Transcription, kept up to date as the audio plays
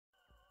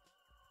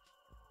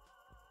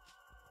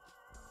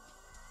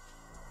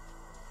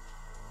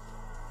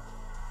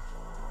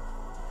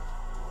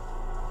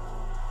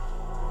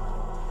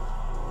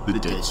The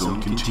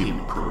Deadzone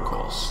Containment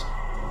Protocols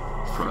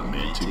from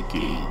Mantic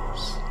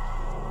Games.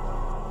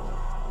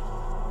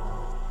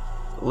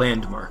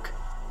 Landmark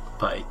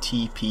by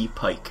T.P.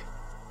 Pike.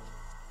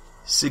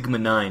 Sigma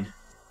 9,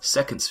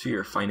 Second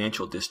Sphere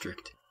Financial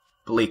District,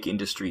 Blake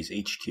Industries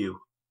HQ.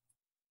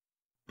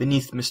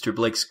 Beneath Mr.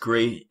 Blake's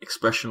gray,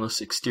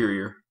 expressionless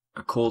exterior,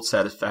 a cold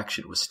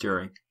satisfaction was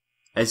stirring.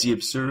 As he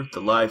observed the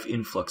live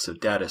influx of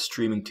data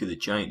streaming to the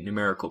giant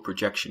numerical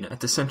projection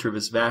at the center of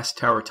his vast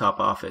tower-top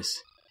office,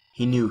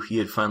 he knew he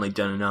had finally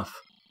done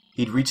enough.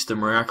 He'd reached the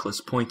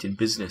miraculous point in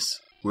business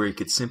where he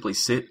could simply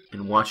sit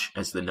and watch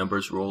as the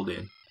numbers rolled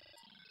in.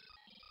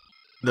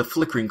 The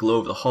flickering glow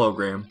of the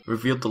hologram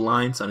revealed the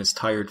lines on his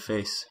tired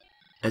face,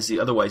 as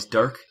the otherwise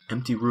dark,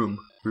 empty room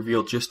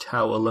revealed just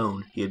how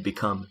alone he had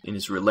become in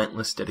his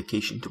relentless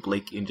dedication to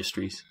Blake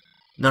Industries.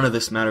 None of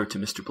this mattered to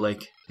Mr.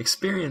 Blake.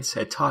 Experience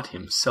had taught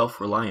him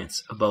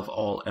self-reliance above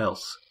all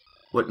else.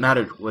 What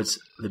mattered was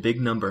the big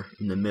number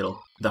in the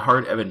middle, the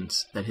hard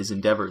evidence that his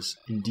endeavors,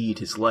 indeed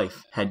his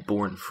life, had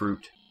borne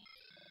fruit.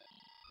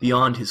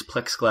 Beyond his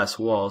plexiglass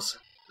walls,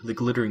 the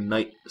glittering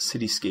night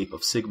cityscape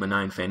of Sigma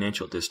 9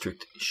 Financial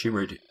District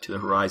shimmered to the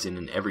horizon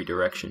in every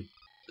direction,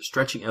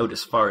 stretching out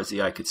as far as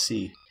the eye could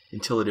see,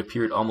 until it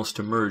appeared almost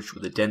to merge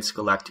with a dense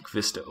galactic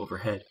vista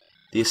overhead.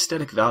 The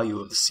aesthetic value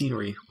of the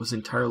scenery was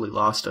entirely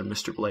lost on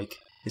Mr. Blake.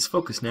 His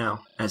focus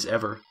now, as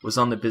ever, was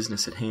on the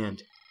business at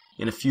hand.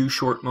 In a few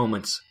short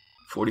moments,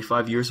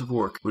 45 years of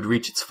work would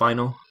reach its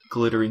final,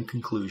 glittering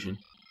conclusion.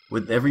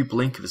 With every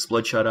blink of his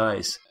bloodshot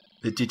eyes,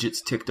 the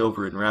digits ticked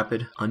over in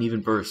rapid,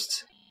 uneven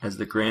bursts as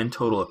the grand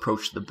total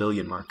approached the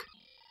billion mark.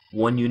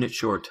 1 unit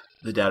short,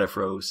 the data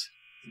froze.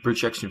 The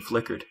projection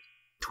flickered,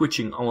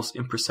 twitching almost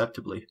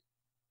imperceptibly.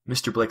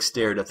 Mr. Blake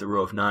stared at the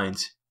row of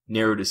nines,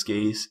 narrowed his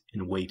gaze,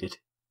 and waited.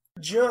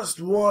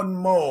 Just one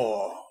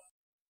more.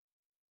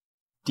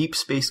 Deep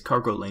space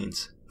cargo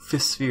lanes,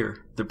 Fifth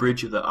Sphere, the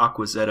bridge of the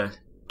Aqua Zeta,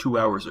 2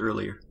 hours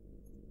earlier.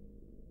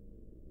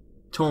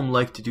 Tom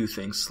liked to do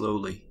things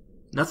slowly.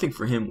 Nothing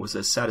for him was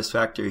as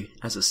satisfactory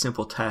as a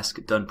simple task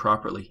done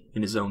properly,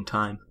 in his own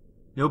time.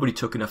 Nobody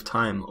took enough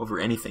time over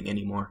anything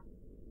anymore.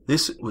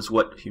 This was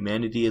what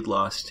humanity had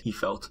lost, he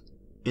felt,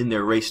 in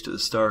their race to the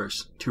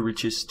stars, to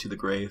riches, to the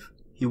grave.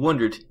 He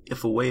wondered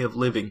if a way of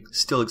living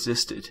still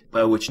existed,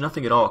 by which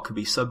nothing at all could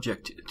be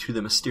subject to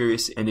the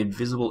mysterious and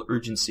invisible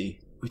urgency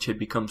which had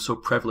become so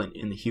prevalent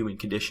in the human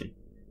condition,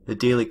 the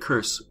daily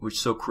curse which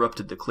so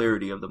corrupted the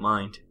clarity of the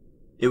mind.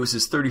 It was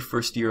his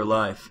 31st year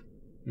alive,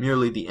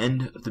 merely the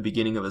end of the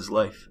beginning of his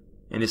life,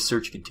 and his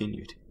search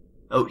continued.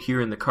 Out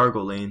here in the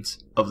cargo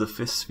lanes of the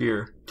Fifth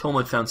Sphere, Tom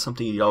had found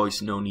something he'd always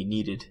known he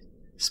needed: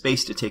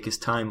 space to take his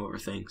time over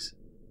things.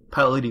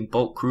 Piloting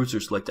bulk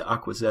cruisers like the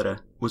Aqua Zeta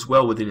was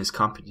well within his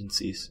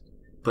competencies,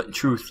 but in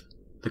truth,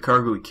 the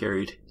cargo he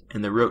carried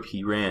and the route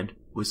he ran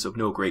was of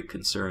no great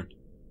concern.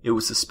 It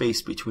was the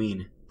space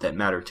between that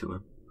mattered to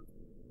him.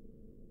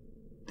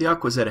 The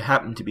Aqua Zeta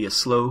happened to be a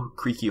slow,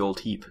 creaky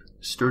old heap,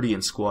 sturdy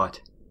and squat,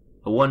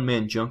 a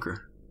one-man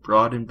junker,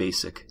 broad and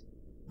basic.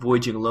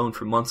 Voyaging alone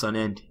for months on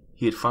end,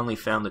 he had finally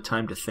found the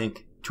time to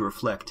think, to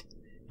reflect,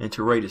 and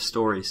to write his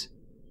stories.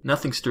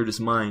 Nothing stirred his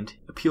mind,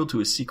 appealed to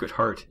his secret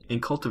heart,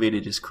 and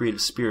cultivated his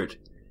creative spirit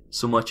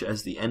so much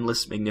as the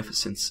endless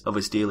magnificence of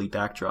his daily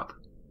backdrop.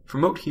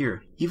 From out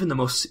here, even the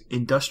most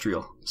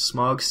industrial,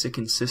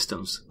 smog-sickened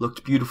systems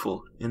looked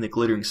beautiful in the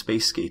glittering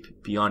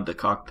spacescape beyond the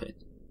cockpit.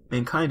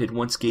 Mankind had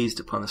once gazed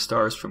upon the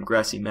stars from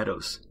grassy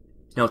meadows.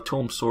 Now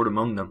Tom soared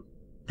among them,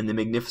 and the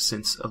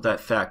magnificence of that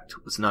fact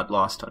was not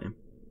lost on him.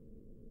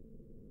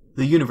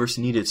 The universe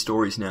needed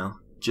stories now,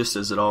 just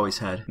as it always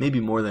had, maybe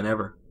more than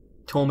ever.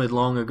 Tom had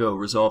long ago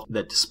resolved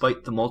that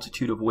despite the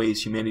multitude of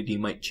ways humanity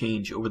might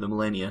change over the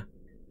millennia,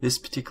 this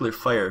particular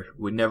fire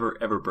would never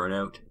ever burn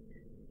out.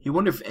 He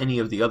wondered if any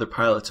of the other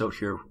pilots out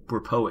here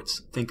were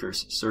poets,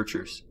 thinkers,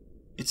 searchers.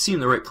 It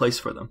seemed the right place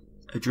for them,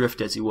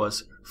 adrift as he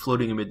was,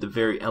 floating amid the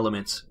very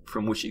elements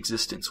from which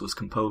existence was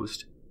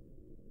composed.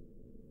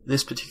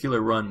 This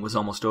particular run was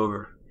almost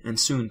over, and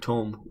soon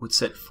Tom would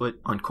set foot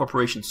on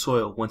corporation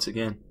soil once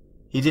again.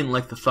 He didn't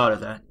like the thought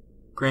of that.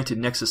 Granted,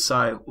 Nexus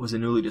Psi was a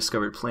newly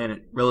discovered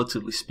planet,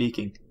 relatively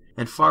speaking,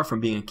 and far from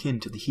being akin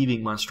to the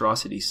heaving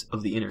monstrosities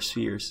of the inner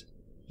spheres.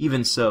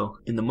 Even so,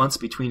 in the months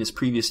between his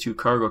previous 2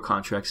 cargo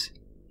contracts,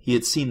 he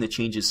had seen the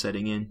changes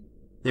setting in.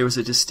 There was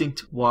a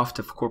distinct waft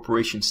of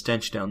corporation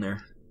stench down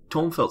there.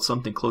 Tom felt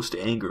something close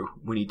to anger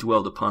when he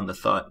dwelled upon the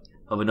thought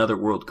of another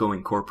world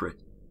going corporate.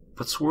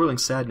 But swirling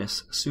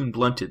sadness soon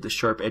blunted the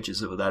sharp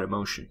edges of that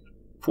emotion,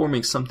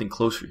 forming something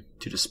closer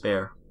to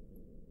despair.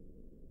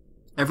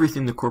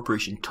 Everything the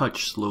corporation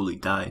touched slowly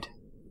died.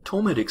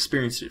 Tom had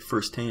experienced it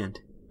firsthand,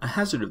 a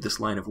hazard of this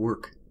line of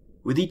work.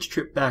 With each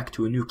trip back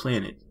to a new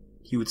planet,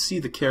 he would see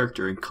the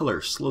character and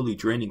color slowly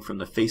draining from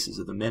the faces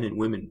of the men and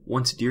women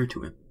once dear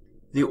to him,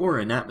 the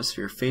aura and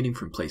atmosphere fading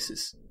from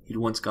places he'd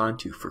once gone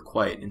to for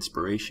quiet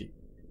inspiration.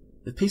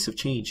 The pace of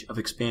change, of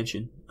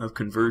expansion, of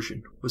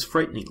conversion was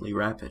frighteningly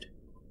rapid.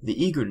 The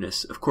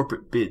eagerness of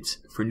corporate bids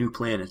for new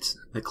planets,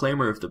 the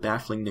clamor of the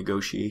baffling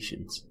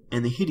negotiations,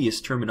 and the hideous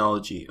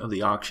terminology of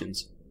the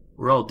auctions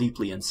were all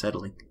deeply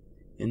unsettling.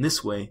 In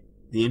this way,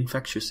 the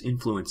infectious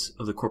influence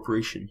of the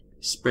corporation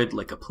spread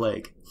like a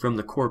plague from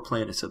the core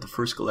planets of the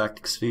first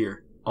galactic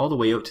sphere all the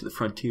way out to the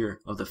frontier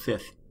of the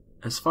fifth,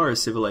 as far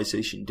as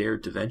civilization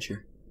dared to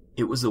venture.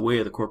 It was the way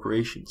of the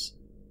corporations,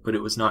 but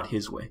it was not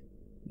his way.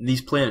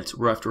 These planets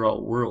were after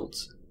all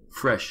worlds,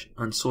 fresh,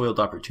 unsoiled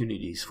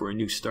opportunities for a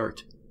new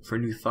start, for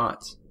new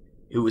thoughts.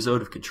 It was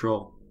out of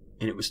control,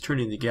 and it was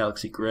turning the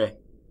galaxy gray.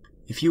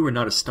 If he were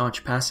not a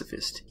staunch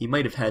pacifist, he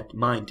might have had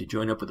mind to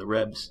join up with the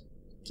Rebs,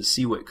 to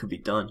see what could be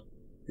done.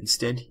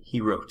 Instead,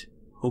 he wrote,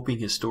 hoping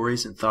his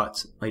stories and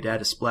thoughts might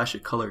add a splash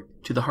of color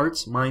to the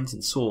hearts, minds,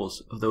 and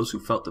souls of those who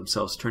felt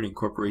themselves turning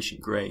corporation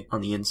gray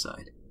on the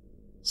inside.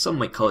 Some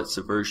might call it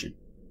subversion,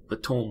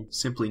 but Tolm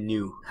simply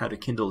knew how to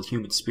kindle a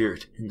human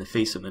spirit in the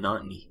face of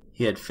monotony.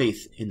 He had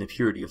faith in the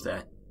purity of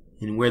that,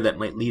 and where that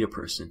might lead a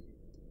person.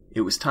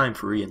 It was time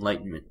for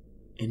re-enlightenment,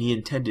 and he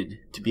intended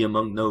to be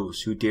among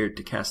those who dared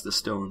to cast the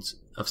stones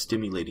of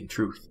stimulating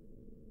truth.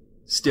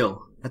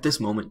 Still, at this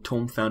moment,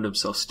 Tolm found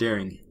himself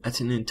staring at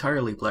an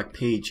entirely black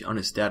page on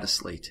his data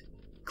slate,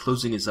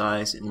 closing his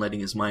eyes and letting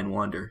his mind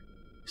wander.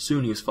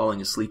 Soon he was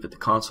falling asleep at the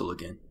console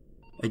again.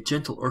 A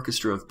gentle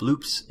orchestra of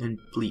bloops and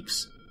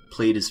bleeps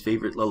played his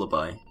favorite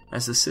lullaby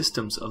as the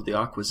systems of the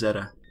Aqua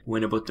Zeta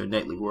went about their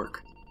nightly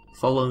work.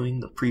 Following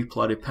the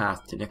pre-plotted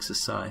path to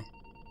Nexus Psi,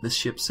 the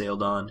ship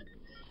sailed on,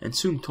 and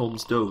soon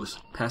Tolm's doze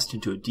passed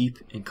into a deep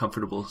and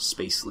comfortable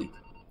space sleep.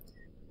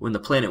 When the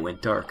planet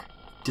went dark,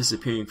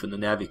 disappearing from the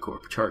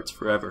Navicorp charts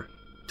forever,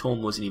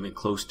 Tolm wasn't even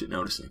close to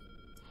noticing.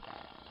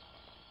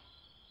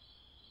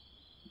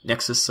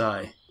 Nexus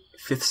Psi,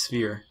 5th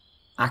Sphere,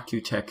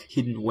 Acutech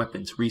Hidden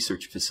Weapons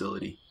Research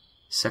Facility,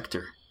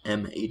 Sector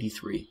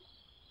M83.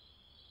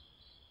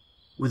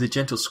 With a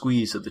gentle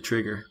squeeze of the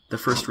trigger, the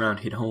first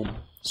round hit home,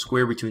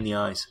 square between the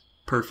eyes.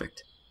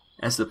 Perfect.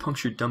 As the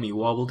punctured dummy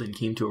wobbled and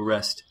came to a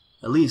rest,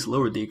 Elise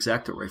lowered the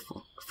X-Acto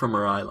rifle from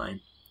her eye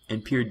line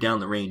and peered down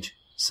the range,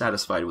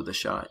 satisfied with the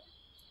shot.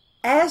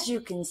 As you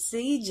can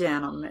see,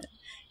 gentlemen,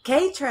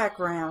 K-track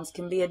rounds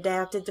can be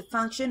adapted to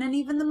function in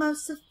even the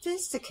most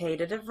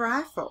sophisticated of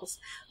rifles,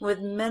 with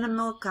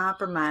minimal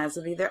compromise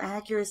of either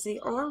accuracy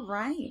or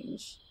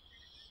range.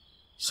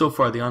 So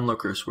far, the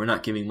onlookers were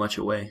not giving much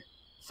away.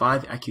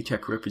 5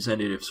 Acutech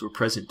representatives were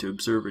present to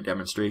observe a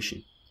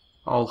demonstration,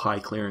 all high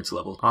clearance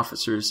level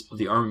officers of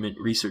the Armament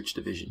Research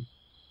Division.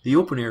 The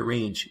open-air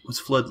range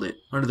was floodlit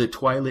under the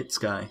twilit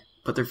sky,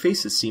 but their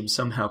faces seemed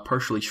somehow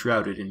partially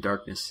shrouded in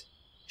darkness.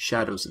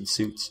 Shadows and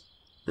suits.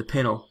 The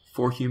panel,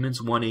 4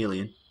 humans, 1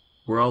 alien,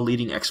 were all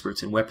leading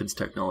experts in weapons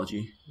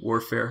technology,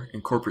 warfare,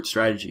 and corporate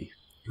strategy,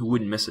 who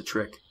wouldn't miss a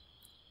trick.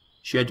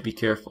 She had to be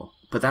careful,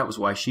 but that was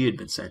why she had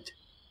been sent.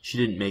 She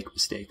didn't make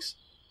mistakes.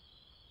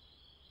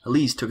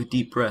 Elise took a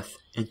deep breath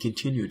and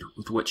continued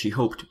with what she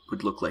hoped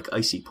would look like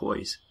icy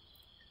poise.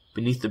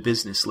 Beneath the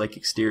business-like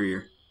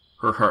exterior,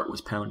 her heart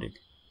was pounding.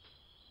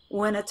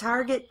 When a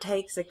target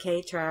takes a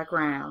K-track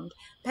round,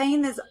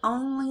 pain is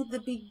only the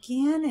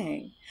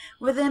beginning.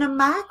 Within a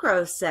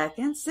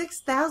microsecond,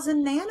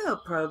 6,000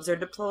 nanoprobes are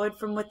deployed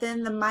from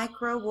within the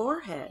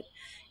micro-warhead,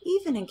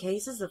 even in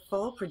cases of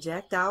full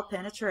projectile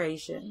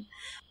penetration.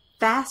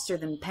 Faster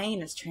than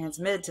pain is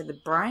transmitted to the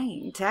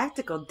brain,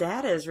 tactical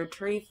data is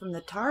retrieved from the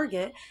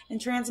target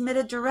and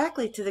transmitted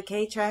directly to the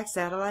K-track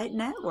satellite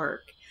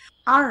network.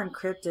 Our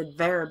encrypted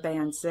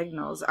Veriband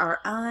signals are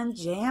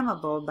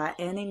unjammable by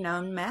any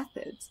known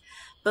methods.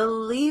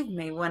 Believe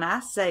me when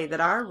I say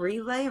that our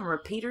relay and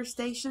repeater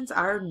stations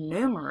are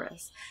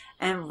numerous,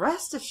 and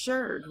rest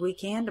assured we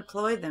can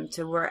deploy them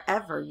to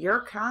wherever your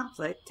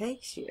conflict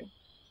takes you.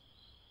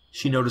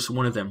 She noticed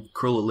one of them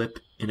curl a lip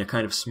in a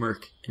kind of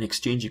smirk and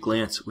exchange a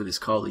glance with his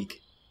colleague.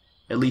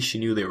 At least she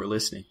knew they were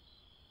listening.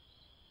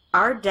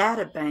 Our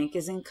databank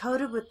is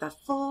encoded with the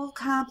full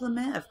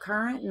complement of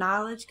current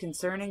knowledge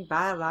concerning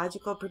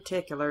biological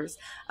particulars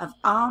of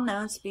all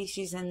known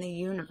species in the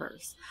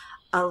universe,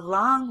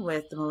 along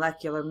with the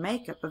molecular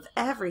makeup of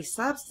every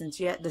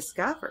substance yet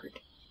discovered.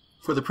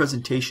 For the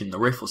presentation, the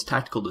rifle's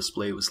tactical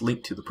display was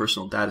linked to the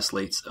personal data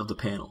slates of the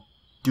panel,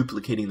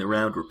 duplicating the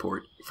round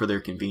report for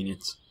their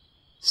convenience.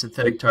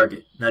 Synthetic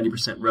target,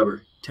 90%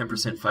 rubber,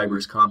 10%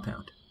 fibrous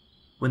compound.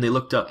 When they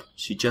looked up,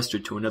 she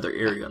gestured to another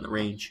area on the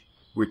range,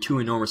 where 2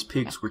 enormous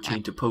pigs were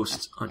chained to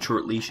posts on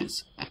short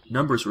leashes.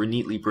 Numbers were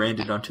neatly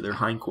branded onto their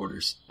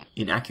hindquarters,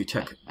 in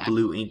Acutech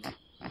blue ink,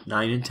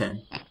 9 and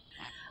 10.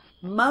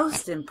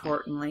 Most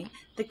importantly,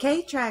 the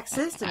K-track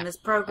system is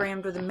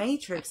programmed with a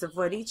matrix of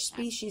what each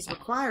species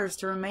requires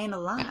to remain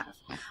alive.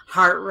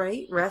 Heart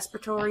rate,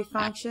 respiratory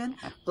function,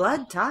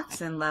 blood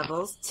toxin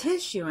levels,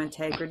 tissue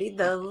integrity,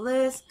 the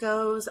list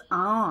goes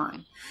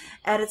on.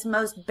 At its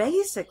most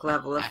basic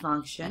level of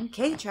function,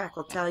 K-track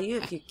will tell you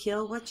if you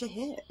kill what you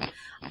hit.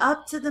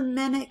 Up to the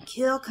minute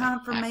kill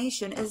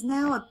confirmation is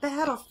now a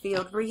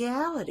battlefield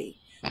reality.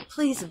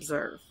 Please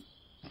observe.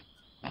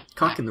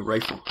 Cocking the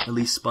rifle,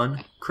 Elise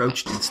spun,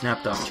 crouched, and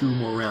snapped off 2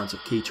 more rounds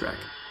of K-track.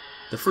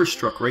 The first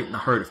struck right in the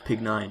heart of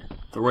Pig 9,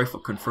 the rifle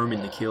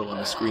confirming the kill on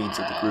the screens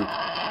of the group.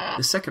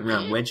 The second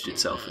round wedged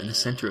itself in the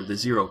center of the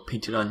 0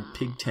 painted on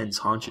Pig 10's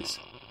haunches.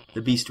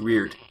 The beast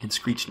reared and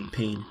screeched in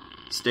pain,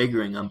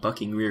 staggering on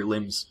bucking rear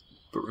limbs,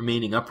 but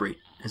remaining upright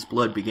as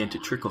blood began to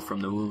trickle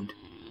from the wound.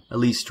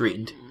 Elise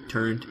straightened,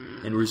 turned,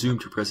 and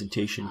resumed her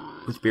presentation,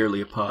 with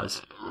barely a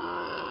pause.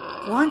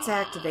 Once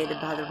activated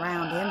by the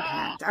round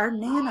impact, our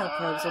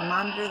nanoprobes will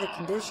monitor the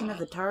condition of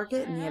the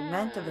target in the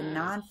event of a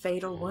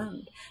non-fatal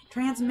wound,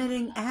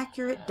 transmitting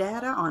accurate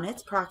data on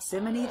its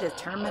proximity to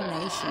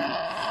termination.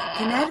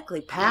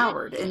 Kinetically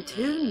powered and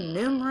too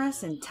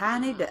numerous and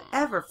tiny to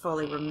ever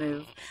fully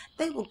remove,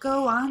 they will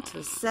go on to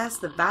assess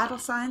the vital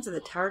signs of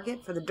the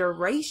target for the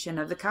duration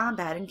of the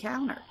combat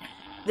encounter.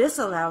 This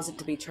allows it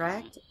to be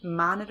tracked,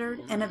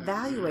 monitored, and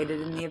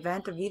evaluated in the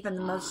event of even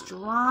the most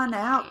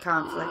drawn-out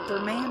conflict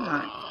or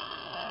manhunt.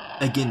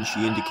 Again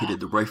she indicated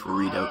the rifle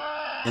readout,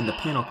 and the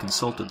panel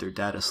consulted their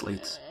data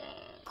slates.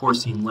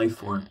 Porcine life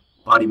form,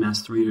 body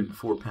mass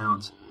 304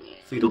 pounds,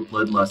 fatal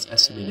blood loss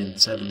estimated in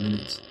 7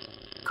 minutes.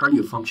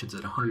 Cardio functions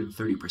at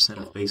 130%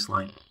 of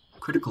baseline,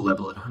 critical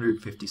level at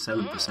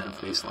 157%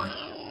 of baseline.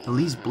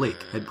 Elise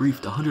Blake had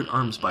briefed 100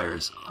 arms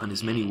buyers on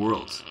as many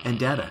worlds, and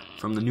data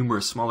from the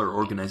numerous smaller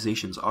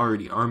organizations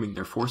already arming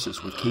their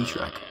forces with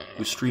K-Track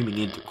was streaming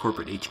into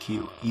corporate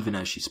HQ even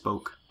as she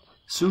spoke.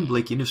 Soon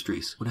Blake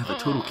Industries would have a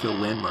total kill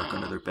landmark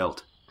under their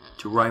belt,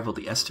 to rival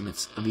the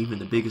estimates of even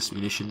the biggest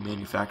munition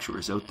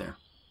manufacturers out there.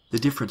 The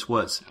difference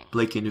was,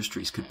 Blake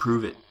Industries could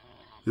prove it.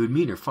 It would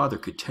mean her father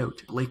could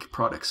tout Blake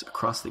products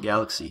across the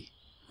galaxy.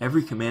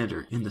 Every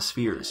commander in the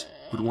spheres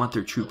would want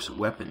their troops'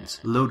 weapons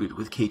loaded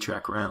with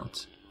K-Track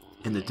rounds,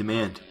 and the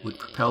demand would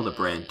propel the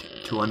brand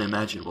to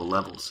unimaginable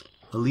levels.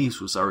 Elise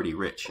was already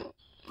rich,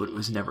 but it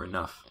was never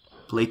enough.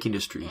 Blake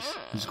Industries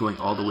was going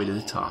all the way to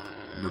the top,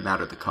 no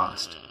matter the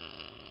cost.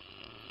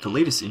 The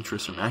latest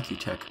interest from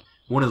Accutech,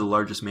 one of the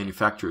largest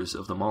manufacturers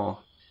of them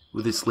all,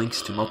 with its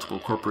links to multiple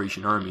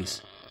corporation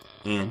armies,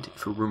 and,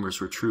 if her rumors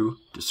were true,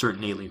 to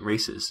certain alien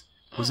races,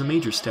 was a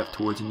major step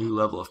towards a new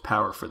level of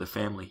power for the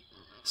family,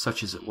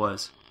 such as it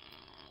was.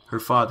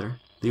 Her father,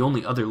 the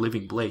only other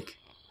living Blake,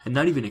 had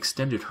not even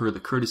extended her the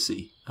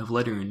courtesy of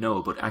letting her know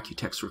about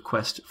Accutech's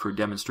request for a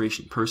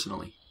demonstration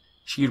personally.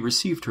 She had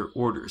received her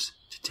orders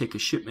to take a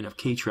shipment of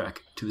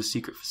K-Track to the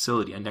secret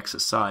facility on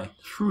Nexus Psi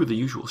through the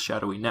usual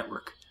shadowy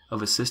network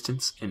of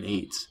assistants and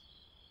aides.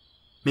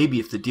 Maybe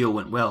if the deal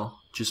went well,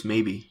 just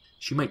maybe,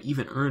 she might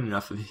even earn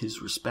enough of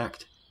his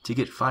respect to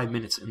get 5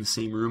 minutes in the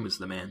same room as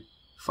the man.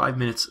 5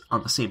 minutes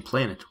on the same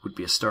planet would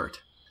be a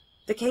start.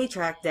 The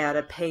K-Track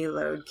data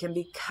payload can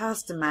be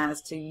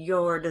customized to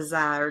your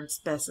desired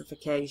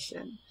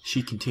specification.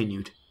 She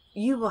continued.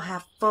 You will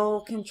have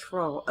full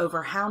control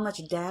over how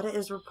much data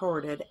is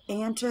reported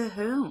and to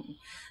whom.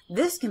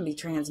 This can be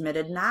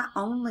transmitted not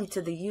only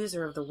to the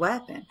user of the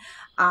weapon,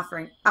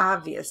 offering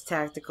obvious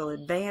tactical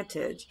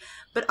advantage,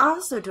 but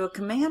also to a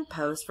command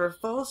post for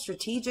full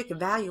strategic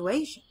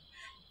evaluation.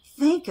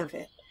 Think of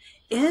it.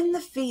 In the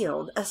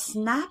field, a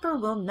sniper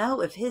will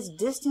know if his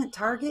distant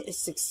target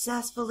is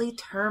successfully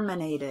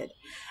terminated.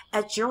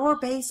 At your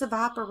base of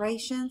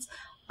operations,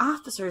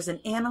 officers and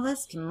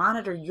analysts can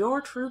monitor your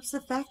troops'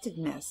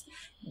 effectiveness,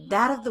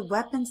 that of the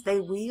weapons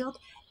they wield,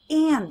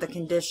 and the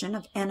condition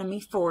of enemy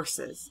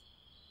forces.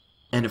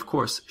 And of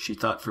course, she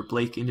thought for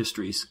Blake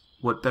Industries,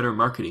 what better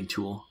marketing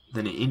tool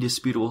than an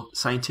indisputable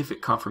scientific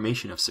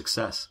confirmation of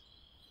success?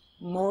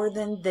 More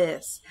than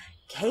this,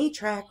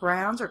 K-Track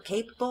rounds are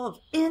capable of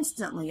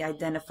instantly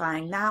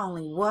identifying not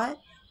only what,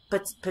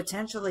 but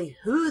potentially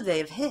who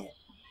they've hit.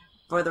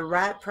 For the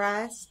right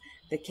price,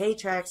 the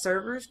K-Track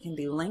servers can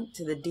be linked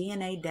to the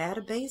DNA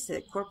database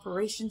at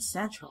Corporation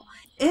Central,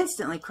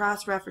 instantly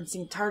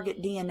cross-referencing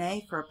target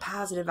DNA for a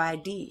positive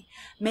ID,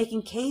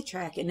 making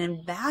K-Track an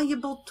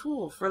invaluable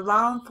tool for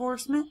law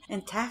enforcement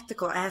and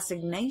tactical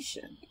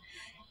assignation.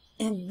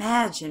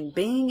 Imagine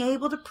being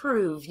able to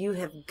prove you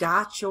have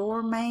got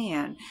your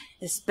man,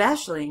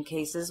 especially in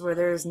cases where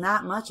there is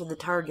not much of the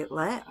target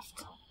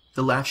left.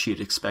 The laugh she had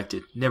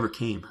expected never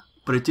came,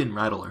 but it didn't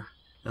rattle her.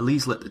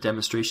 Elise let the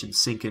demonstration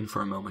sink in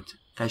for a moment,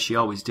 as she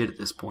always did at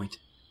this point,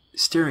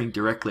 staring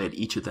directly at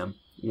each of them,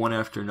 one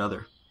after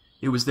another.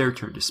 It was their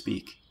turn to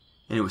speak,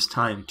 and it was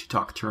time to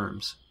talk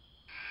terms.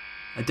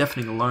 A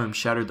deafening alarm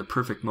shattered the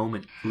perfect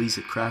moment Elise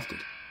had crafted.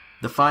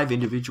 The 5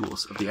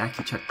 individuals of the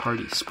Accutech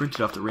party sprinted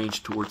off the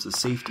range towards the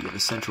safety of the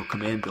central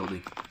command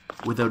building,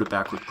 without a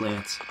backward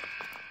glance.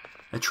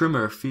 A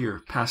tremor of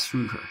fear passed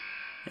through her,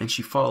 and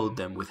she followed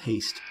them with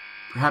haste.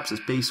 Perhaps this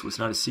base was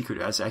not as secret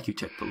as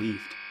Accutech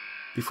believed.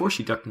 Before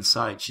she ducked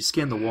inside, she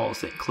scanned the walls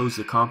that enclosed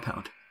the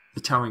compound,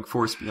 the towering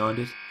forest beyond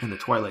it, and the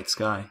twilight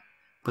sky,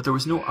 but there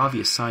was no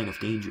obvious sign of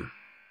danger.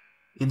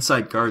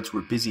 Inside, guards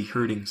were busy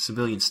herding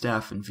civilian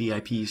staff and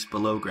VIPs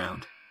below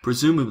ground,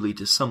 presumably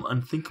to some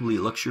unthinkably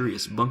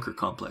luxurious bunker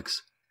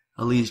complex.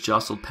 Elise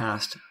jostled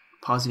past,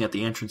 pausing at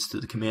the entrance to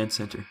the command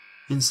center.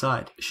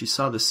 Inside, she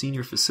saw the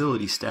senior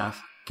facility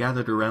staff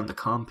gathered around the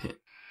comm pit.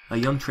 A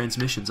young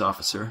transmissions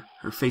officer,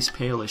 her face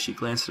pale as she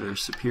glanced at her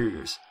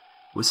superiors,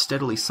 was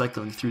steadily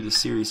cycling through the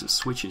series of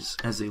switches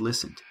as they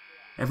listened.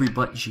 Every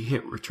button she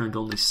hit returned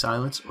only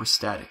silence or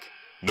static.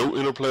 No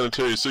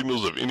interplanetary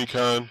signals of any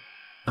kind,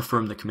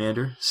 affirmed the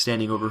commander,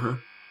 standing over her.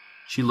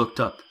 She looked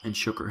up and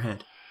shook her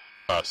head.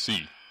 I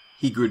see.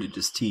 He gritted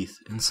his teeth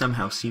and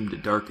somehow seemed to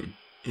darken,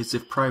 as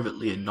if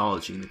privately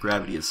acknowledging the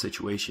gravity of the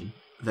situation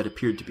that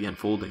appeared to be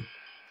unfolding.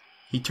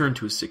 He turned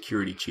to his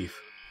security chief.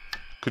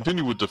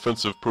 Continue with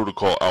Defensive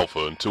Protocol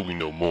Alpha until we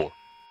know more.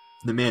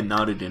 The man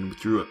nodded and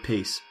withdrew at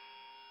pace.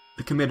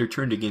 The commander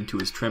turned again to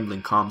his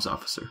trembling comms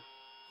officer.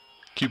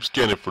 Keep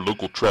scanning for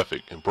local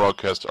traffic and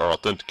broadcast our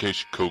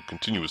authentication code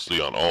continuously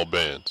on all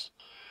bands.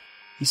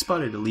 He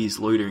spotted Elise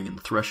loitering in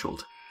the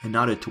threshold and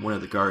nodded to one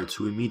of the guards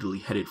who immediately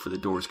headed for the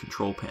door's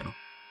control panel.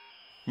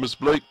 Miss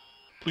Blake,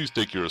 please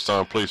take your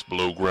assigned place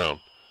below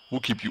ground.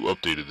 We'll keep you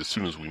updated as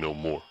soon as we know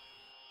more.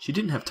 She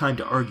didn't have time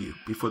to argue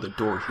before the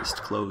door hissed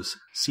close,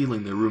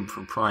 sealing the room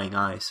from prying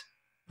eyes.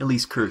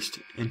 Elise cursed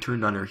and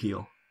turned on her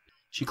heel.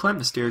 She climbed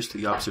the stairs to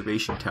the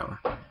observation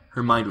tower.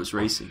 Her mind was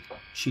racing.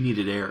 She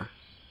needed air.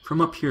 From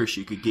up here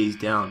she could gaze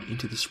down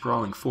into the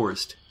sprawling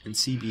forest and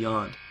see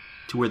beyond,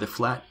 to where the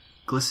flat,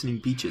 glistening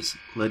beaches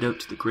led out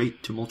to the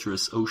great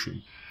tumultuous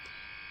ocean.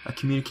 A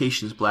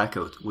communications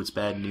blackout was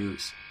bad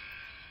news.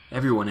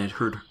 Everyone had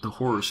heard the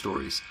horror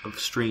stories of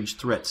strange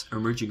threats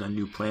emerging on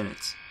new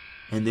planets,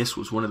 and this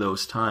was one of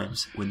those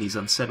times when these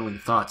unsettling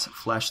thoughts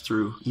flashed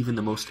through even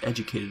the most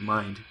educated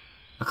mind.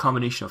 A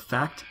combination of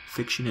fact,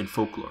 fiction, and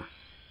folklore.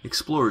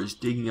 Explorers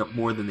digging up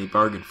more than they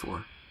bargained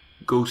for.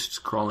 Ghosts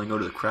crawling out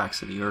of the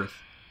cracks in the earth.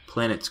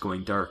 Planets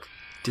going dark,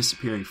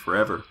 disappearing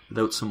forever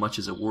without so much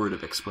as a word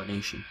of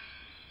explanation.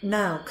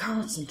 No,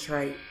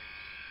 concentrate.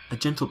 A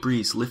gentle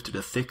breeze lifted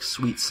a thick,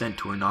 sweet scent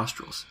to her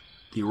nostrils.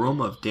 The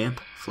aroma of damp,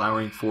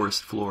 flowering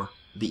forest floor.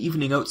 The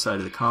evening outside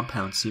of the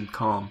compound seemed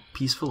calm,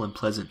 peaceful, and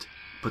pleasant.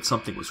 But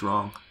something was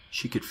wrong.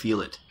 She could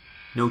feel it.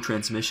 No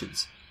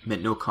transmissions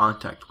meant no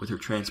contact with her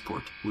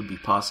transport would be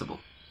possible,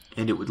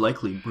 and it would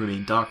likely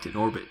remain docked in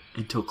orbit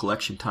until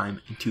collection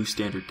time in 2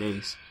 standard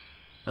days.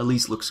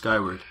 Elise looked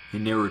skyward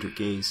and narrowed her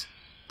gaze.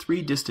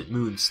 3 distant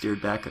moons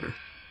stared back at her.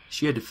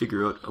 She had to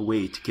figure out a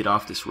way to get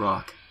off this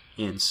rock,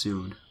 and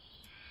soon.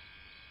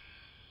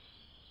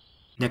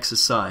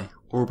 Nexus Psi,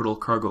 orbital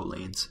cargo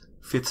lanes,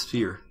 5th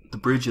sphere, the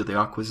bridge of the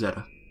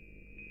Aquazetta.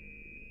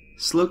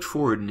 Slouched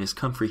forward in his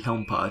comfy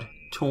helm pod,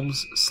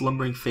 Tom's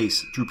slumbering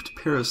face drooped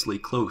perilously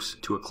close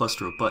to a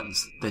cluster of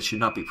buttons that should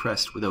not be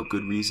pressed without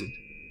good reason.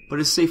 But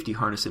his safety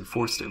harness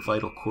enforced a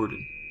vital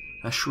cordon.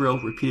 A shrill,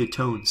 repeated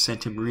tone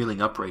sent him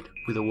reeling upright,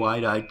 with a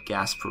wide-eyed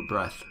gasp for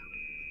breath.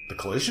 The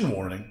collision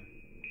warning?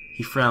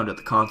 He frowned at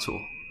the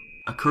console.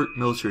 A curt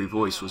military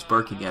voice was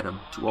barking at him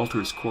to alter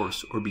his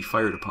course or be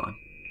fired upon.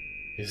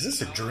 Is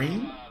this a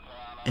dream?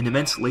 An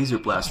immense laser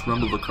blast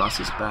rumbled across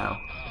his bow.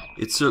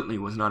 It certainly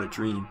was not a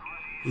dream.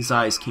 His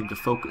eyes came to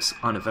focus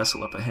on a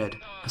vessel up ahead,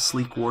 a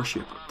sleek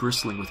warship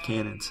bristling with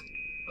cannons.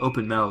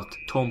 Open-mouthed,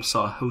 Tom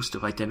saw a host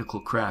of identical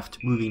craft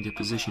moving into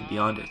position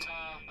beyond it,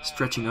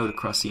 stretching out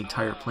across the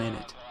entire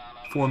planet,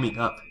 forming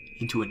up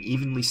into an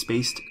evenly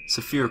spaced,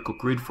 spherical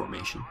grid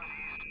formation.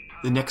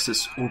 The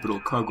Nexus orbital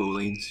cargo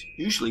lanes,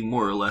 usually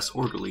more or less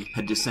orderly,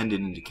 had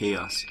descended into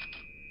chaos.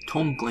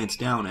 Tom glanced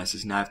down as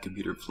his nav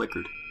computer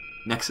flickered.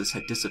 Nexus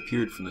had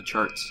disappeared from the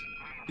charts.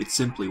 It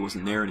simply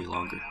wasn't there any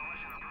longer.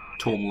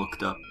 Tom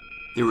looked up.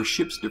 There were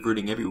ships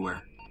diverting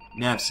everywhere,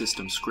 nav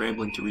systems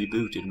scrambling to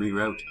reboot and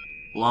reroute.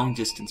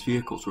 Long-distance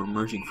vehicles were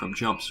emerging from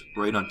jumps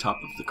right on top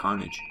of the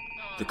carnage.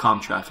 The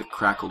comm traffic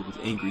crackled with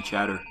angry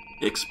chatter,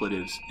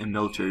 expletives, and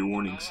military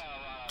warnings.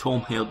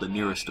 Tom hailed the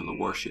nearest of the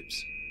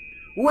warships.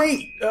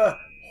 Wait!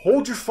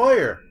 Hold your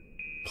fire!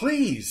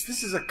 Please,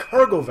 this is a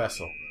cargo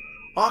vessel.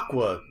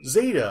 Aqua,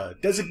 Zeta,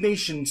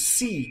 designation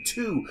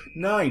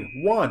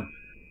C291.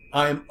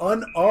 I'm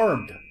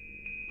unarmed.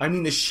 I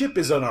mean, the ship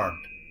is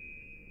unarmed.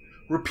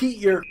 Repeat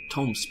your...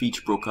 Tom's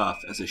speech broke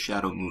off as a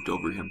shadow moved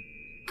over him,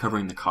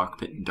 covering the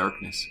cockpit in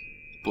darkness,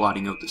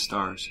 blotting out the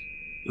stars.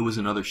 It was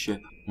another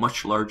ship,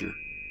 much larger,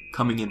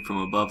 coming in from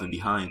above and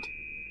behind.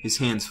 His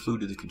hands flew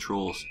to the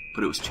controls,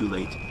 but it was too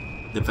late.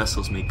 The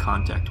vessels made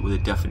contact with a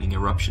deafening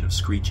eruption of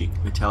screeching,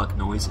 metallic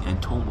noise,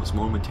 and Tom was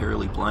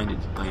momentarily blinded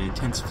by an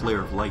intense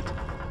flare of light.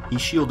 He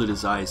shielded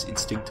his eyes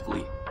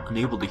instinctively,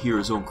 unable to hear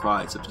his own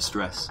cries of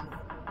distress.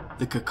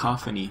 The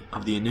cacophony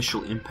of the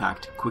initial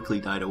impact quickly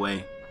died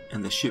away,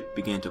 and the ship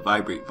began to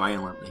vibrate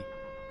violently.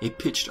 It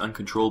pitched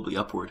uncontrollably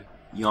upward,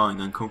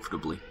 yawing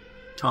uncomfortably.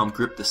 Tom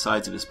gripped the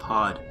sides of his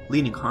pod,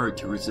 leaning hard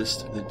to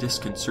resist the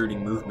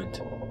disconcerting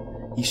movement.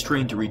 He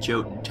strained to reach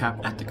out and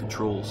tap at the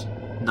controls.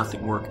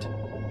 Nothing worked.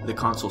 The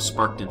console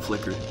sparked and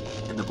flickered,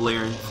 and the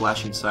blaring,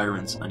 flashing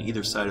sirens on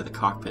either side of the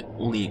cockpit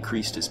only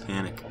increased his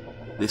panic.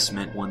 This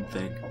meant one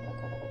thing.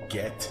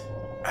 Get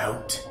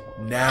out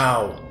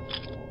now!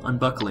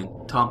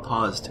 Unbuckling, Tom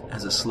paused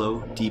as a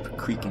slow, deep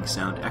creaking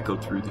sound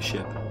echoed through the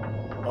ship.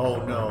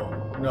 Oh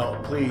no,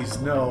 no, please,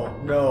 no,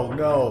 no,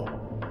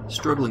 no!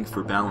 Struggling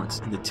for balance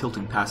in the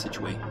tilting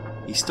passageway,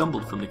 he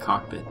stumbled from the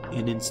cockpit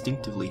and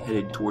instinctively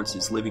headed towards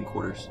his living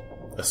quarters.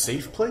 A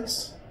safe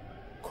place?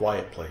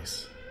 Quiet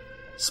place.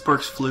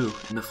 Sparks flew,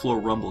 and the floor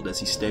rumbled as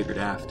he staggered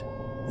aft.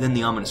 Then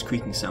the ominous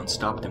creaking sound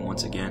stopped him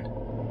once again.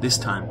 This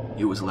time,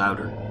 it was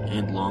louder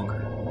and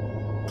longer.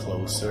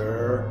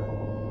 Closer.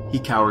 He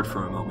cowered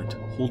for a moment,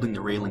 holding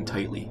the railing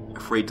tightly,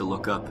 afraid to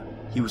look up.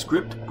 He was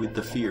gripped with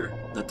the fear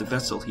that the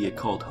vessel he had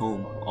called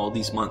home all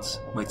these months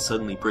might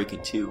suddenly break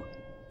in two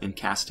and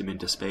cast him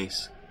into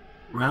space.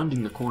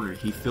 Rounding the corner,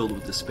 he filled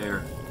with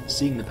despair,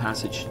 seeing the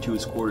passage to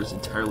his quarters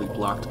entirely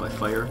blocked by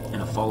fire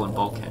and a fallen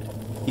bulkhead.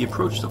 He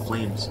approached the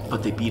flames,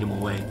 but they beat him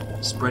away,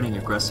 spreading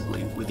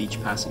aggressively with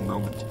each passing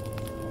moment.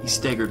 He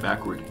staggered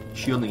backward,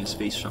 shielding his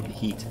face from the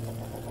heat.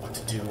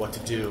 What to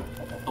do?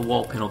 A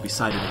wall panel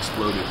beside him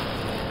exploded,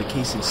 the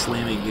casing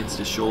slamming against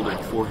his shoulder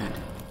and forehead.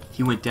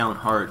 He went down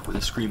hard with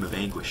a scream of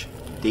anguish,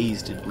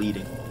 dazed and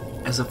bleeding.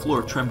 As the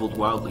floor trembled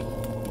wildly,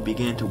 he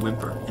began to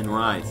whimper and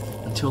writhe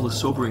until the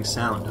sobering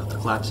sound of the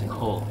collapsing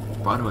hull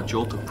brought him a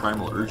jolt of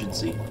primal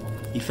urgency.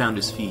 He found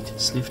his feet,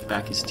 sniffed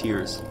back his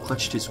tears,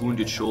 clutched his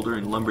wounded shoulder,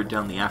 and lumbered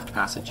down the aft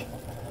passage.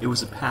 It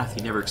was a path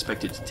he never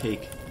expected to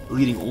take,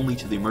 leading only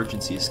to the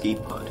emergency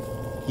escape pod.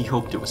 He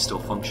hoped it was still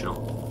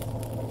functional.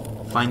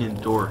 Finding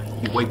the door,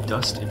 he wiped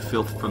dust and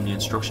filth from the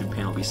instruction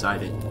panel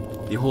beside it.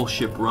 The whole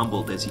ship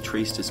rumbled as he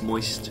traced his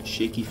moist,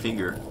 shaky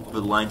finger over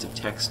the lines of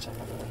text,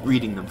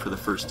 reading them for the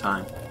first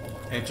time.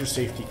 Enter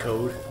safety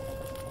code.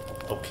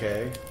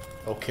 Okay.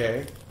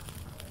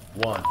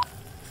 1,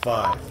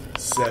 5,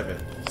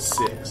 7,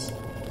 6,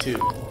 2.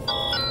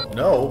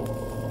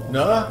 No.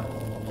 Nah.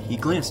 He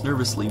glanced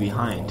nervously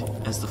behind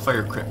as the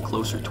fire crept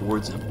closer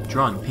towards him,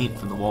 drawing paint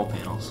from the wall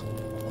panels.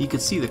 He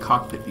could see the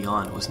cockpit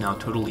beyond was now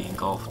totally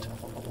engulfed.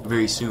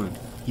 Very soon,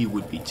 he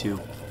would be too.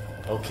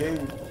 Okay,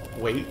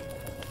 wait.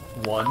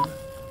 1,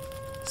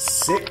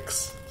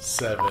 6,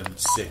 7,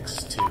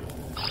 6, 2.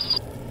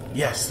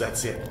 Yes,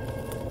 that's it.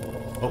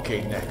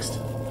 Okay, next.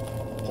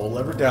 Pull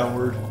lever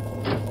downward.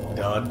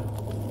 Done.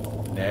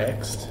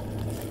 Next.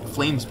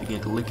 Flames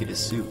began to lick at his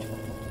suit.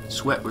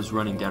 Sweat was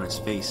running down his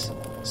face,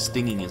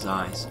 stinging his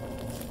eyes.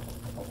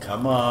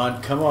 Come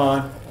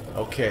on.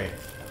 Okay.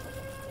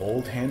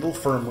 Hold handle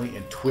firmly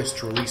and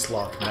twist release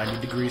lock 90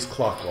 degrees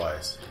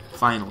clockwise.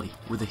 Finally,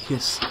 with a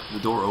hiss, the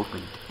door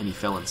opened and he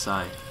fell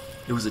inside.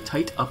 It was a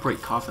tight,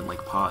 upright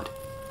coffin-like pod.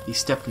 He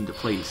stepped into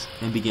place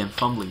and began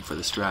fumbling for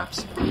the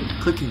straps.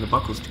 Clicking the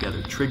buckles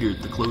together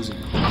triggered the closing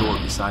of the door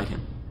beside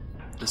him.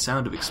 The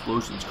sound of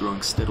explosions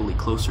growing steadily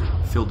closer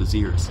filled his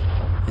ears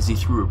as he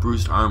threw a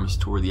bruised arms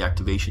toward the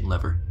activation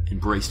lever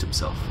and braced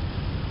himself.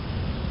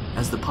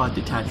 As the pod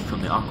detached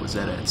from the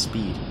Aquazetta at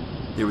speed,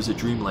 there was a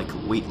dreamlike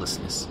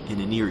weightlessness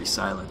and an eerie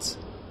silence,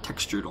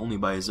 textured only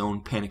by his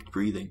own panicked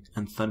breathing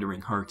and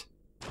thundering heart.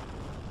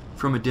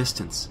 From a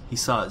distance, he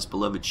saw his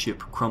beloved ship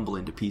crumble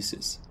into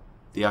pieces.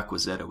 The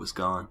Aquazetta was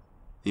gone.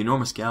 The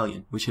enormous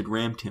galleon, which had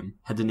rammed him,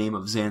 had the name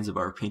of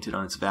Zanzibar painted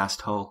on its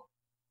vast hull.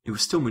 It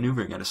was still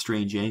maneuvering at a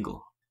strange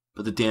angle,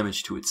 but the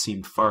damage to it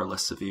seemed far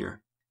less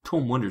severe.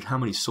 Tom wondered how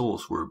many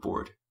souls were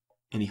aboard,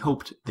 and he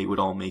hoped they would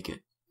all make it.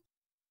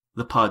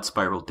 The pod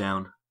spiraled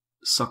down,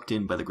 sucked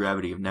in by the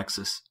gravity of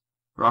Nexus.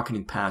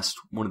 Rocketing past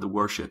one of the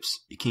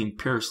warships, it came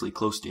perilously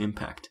close to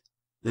impact.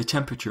 The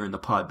temperature in the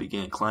pod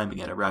began climbing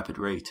at a rapid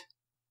rate.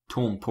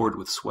 Tom poured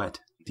with sweat.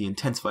 The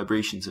intense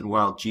vibrations and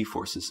wild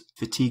G-forces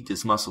fatigued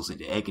his muscles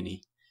into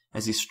agony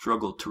as he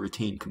struggled to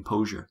retain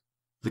composure.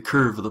 The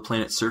curve of the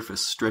planet's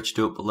surface stretched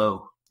out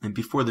below, and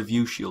before the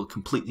view shield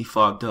completely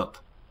fogged up,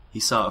 he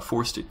saw a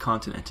forested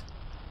continent,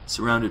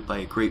 surrounded by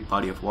a great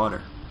body of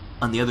water.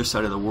 On the other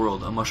side of the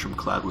world, a mushroom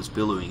cloud was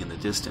billowing in the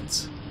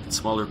distance, and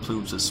smaller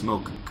plumes of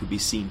smoke could be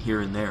seen here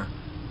and there.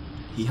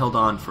 He held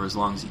on for as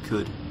long as he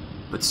could,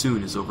 but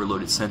soon his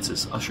overloaded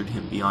senses ushered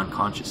him beyond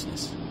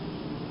consciousness.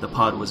 The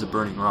pod was a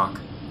burning rock,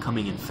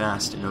 coming in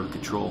fast and out of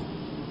control.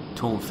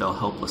 Tom fell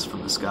helpless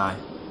from the sky.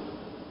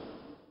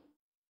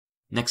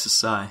 Nexus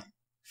Psi,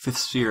 5th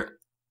Sphere,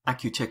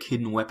 Accutech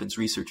Hidden Weapons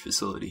Research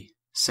Facility,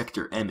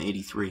 Sector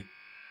M83.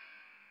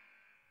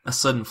 A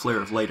sudden flare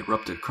of light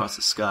erupted across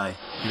the sky,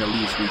 and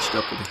Elise reached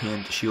up with a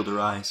hand to shield her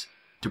eyes.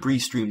 Debris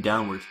streamed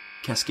downward,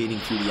 cascading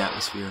through the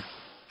atmosphere,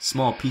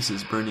 small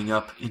pieces burning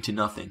up into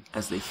nothing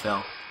as they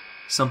fell.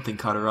 Something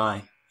caught her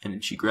eye,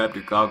 and she grabbed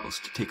her goggles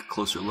to take a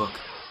closer look.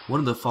 One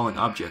of the falling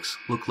objects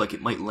looked like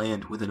it might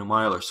land within a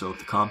mile or so of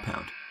the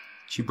compound.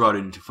 She brought it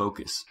into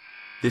focus.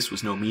 This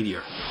was no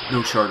meteor,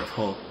 no shard of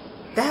hull.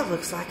 That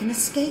looks like an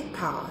escape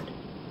pod.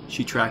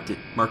 She tracked it,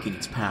 marking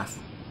its path.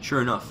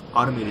 Sure enough,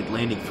 automated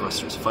landing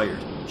thrusters fired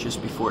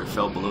just before it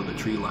fell below the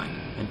tree line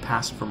and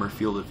passed from her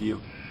field of view.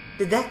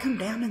 Did that come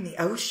down in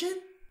the ocean?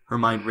 Her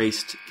mind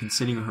raced,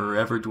 considering her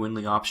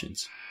ever-dwindling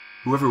options.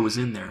 Whoever was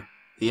in there,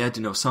 they had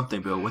to know something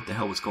about what the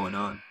hell was going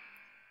on.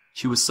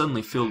 She was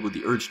suddenly filled with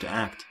the urge to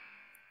act.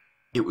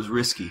 It was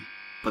risky,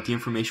 but the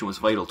information was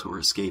vital to her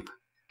escape.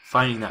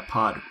 Finding that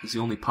pod was the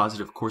only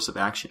positive course of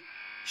action.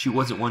 She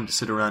wasn't one to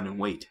sit around and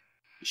wait.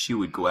 She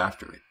would go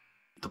after it.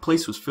 The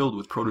place was filled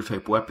with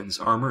prototype weapons,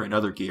 armor, and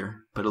other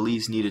gear, but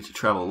Elise needed to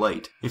travel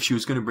light if she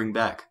was going to bring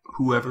back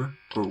whoever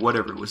or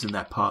whatever was in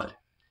that pod.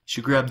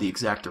 She grabbed the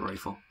Exacta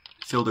rifle,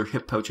 filled her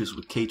hip pouches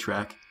with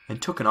K-Track, and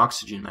took an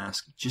oxygen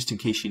mask just in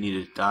case she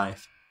needed to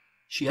dive.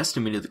 She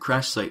estimated the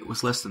crash site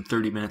was less than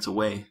 30 minutes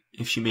away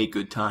if she made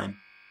good time,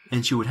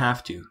 and she would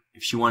have to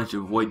if she wanted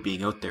to avoid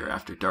being out there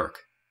after dark.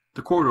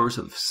 The corridors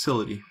of the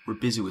facility were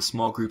busy with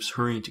small groups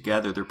hurrying to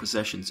gather their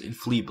possessions and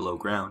flee below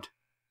ground.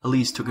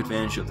 Elise took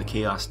advantage of the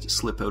chaos to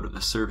slip out of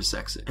the service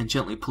exit and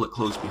gently pull it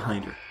closed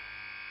behind her.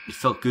 It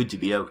felt good to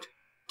be out,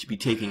 to be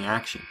taking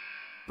action,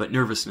 but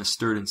nervousness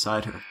stirred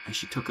inside her as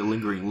she took a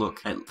lingering look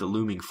at the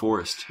looming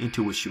forest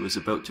into which she was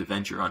about to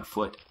venture on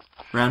foot.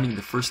 Rounding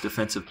the first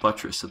defensive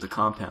buttress of the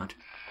compound,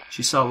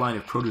 she saw a line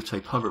of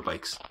prototype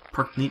hoverbikes,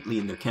 parked neatly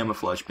in their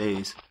camouflage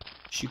bays.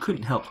 She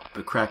couldn't help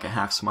but crack a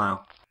half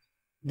smile.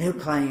 New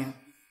plan.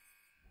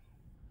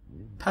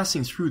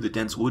 Passing through the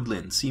dense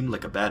woodland seemed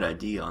like a bad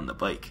idea on the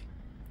bike.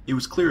 It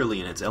was clearly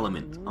in its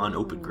element on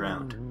open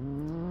ground.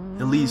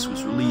 Elise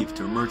was relieved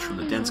to emerge from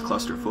the dense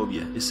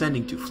claustrophobia,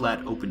 descending to flat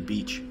open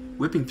beach.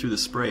 Whipping through the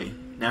spray,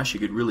 now she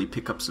could really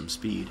pick up some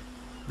speed.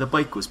 The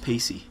bike was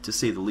pacey, to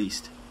say the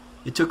least.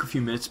 It took a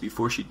few minutes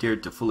before she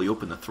dared to fully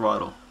open the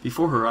throttle,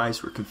 before her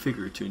eyes were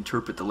configured to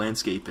interpret the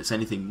landscape as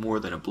anything more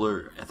than a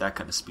blur at that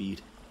kind of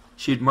speed.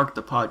 She had marked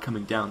the pod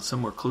coming down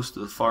somewhere close to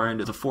the far end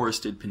of the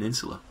forested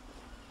peninsula.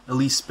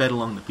 Elise sped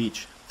along the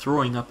beach,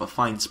 throwing up a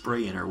fine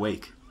spray in her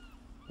wake,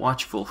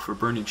 watchful for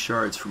burning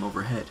shards from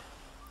overhead.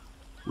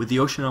 With the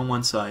ocean on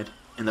one side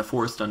and the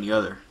forest on the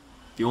other,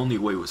 the only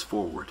way was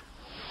forward.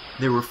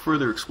 There were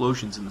further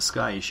explosions in the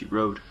sky as she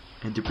rode,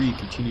 and debris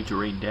continued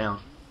to rain down.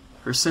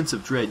 Her sense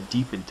of dread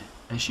deepened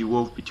as she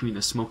wove between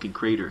the smoking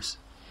craters.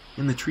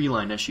 In the tree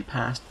line as she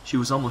passed, she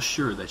was almost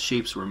sure that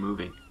shapes were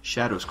moving,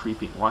 shadows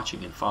creeping,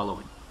 watching and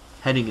following,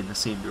 heading in the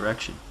same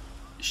direction.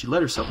 She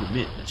let herself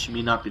admit that she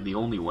may not be the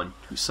only one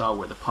who saw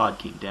where the pod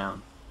came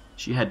down.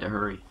 She had to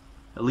hurry.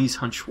 Elise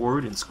hunched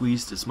forward and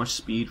squeezed as much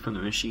speed from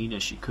the machine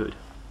as she could.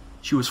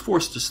 She was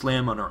forced to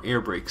slam on her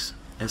air brakes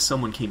as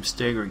someone came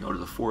staggering out of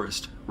the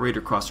forest, right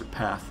across her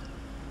path.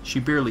 She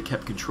barely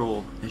kept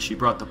control as she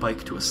brought the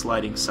bike to a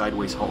sliding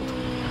sideways halt.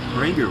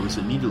 Her anger was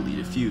immediately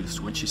diffused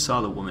when she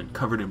saw the woman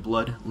covered in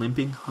blood,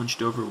 limping,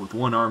 hunched over with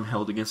one arm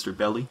held against her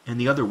belly and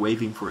the other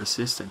waving for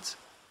assistance.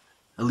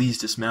 Elise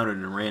dismounted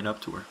and ran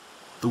up to her.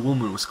 The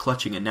woman was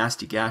clutching a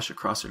nasty gash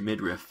across her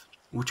midriff,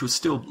 which was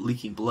still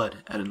leaking blood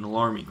at an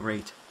alarming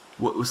rate.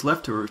 What was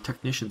left of her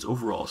technician's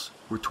overalls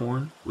were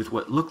torn with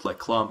what looked like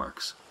claw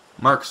marks,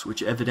 marks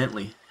which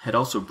evidently had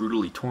also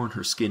brutally torn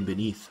her skin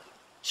beneath.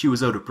 She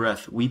was out of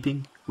breath,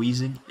 weeping,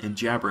 wheezing, and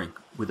jabbering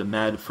with a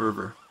mad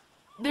fervor.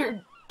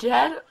 They're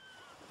dead?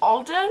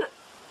 All dead?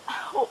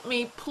 Help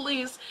me,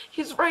 please.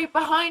 He's right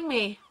behind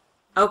me.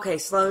 Okay,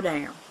 slow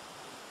down.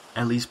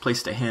 Elise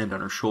placed a hand on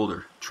her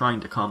shoulder,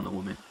 trying to calm the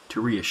woman,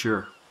 to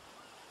reassure.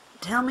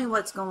 Tell me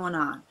what's going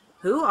on.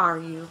 Who are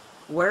you?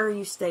 Where are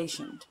you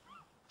stationed?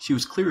 She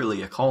was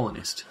clearly a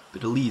colonist,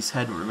 but Elise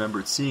hadn't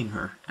remembered seeing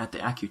her at the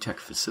Accutech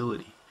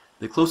facility.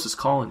 The closest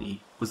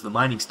colony was the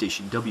mining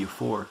station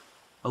W4,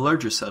 a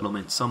larger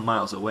settlement some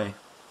miles away.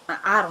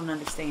 I don't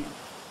understand.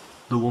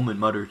 The woman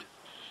muttered.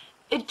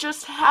 It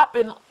just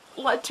happened.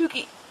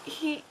 Latuki,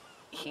 he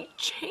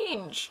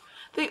changed.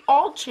 They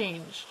all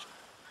changed.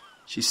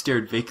 She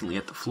stared vacantly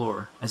at the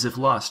floor, as if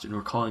lost in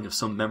recalling of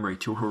some memory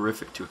too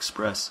horrific to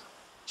express.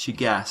 She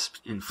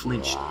gasped and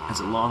flinched as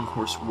a long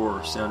hoarse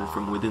roar sounded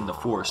from within the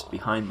forest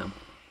behind them.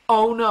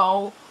 Oh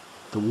no.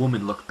 The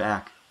woman looked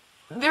back.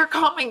 They're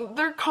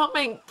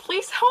coming.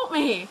 Please help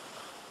me.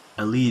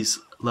 Elise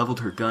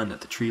leveled her gun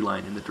at the tree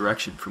line in the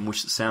direction from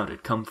which the sound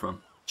had come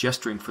from,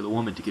 gesturing for the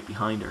woman to get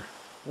behind her.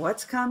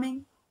 What's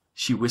coming?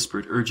 She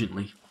whispered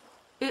urgently.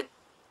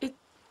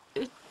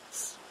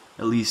 It's...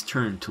 Elise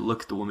turned to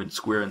look the woman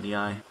square in the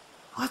eye.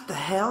 What the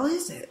hell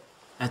is it?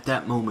 At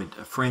that moment,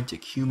 a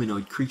frantic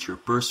humanoid creature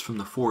burst from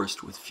the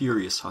forest with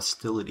furious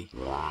hostility,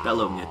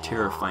 bellowing a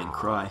terrifying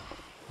cry.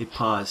 It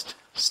paused,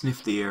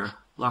 sniffed the air,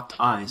 locked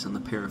eyes on the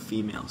pair of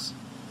females,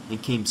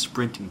 and came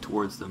sprinting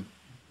towards them.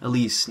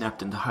 Elise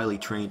snapped into highly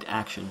trained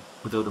action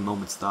without a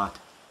moment's thought.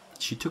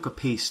 She took a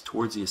pace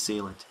towards the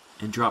assailant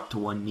and dropped to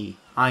one knee,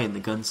 eye in the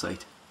gun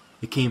sight.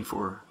 It came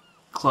for her,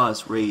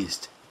 claws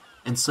raised,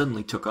 and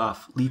suddenly took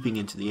off, leaping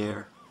into the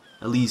air.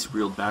 Elise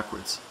reeled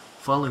backwards,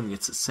 following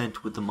its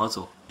ascent with the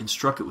muzzle, and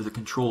struck it with a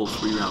controlled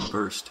 3-round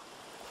burst.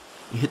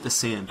 It hit the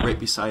sand right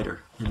beside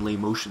her and lay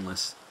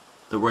motionless.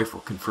 The rifle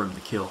confirmed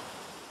the kill.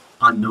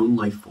 Unknown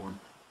life form.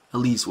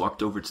 Elise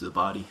walked over to the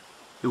body.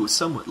 It was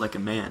somewhat like a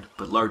man,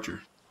 but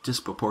larger,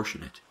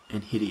 disproportionate,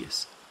 and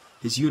hideous.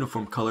 His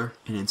uniform color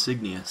and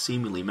insignia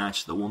seemingly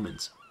matched the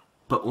woman's,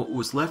 but what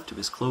was left of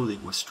his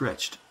clothing was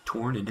stretched,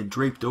 torn, and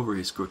draped over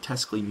his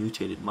grotesquely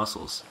mutated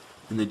muscles,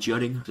 and the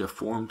jutting,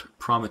 deformed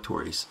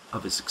promontories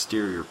of his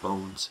exterior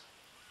bones.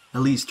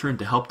 Elise turned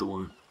to help the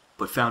woman,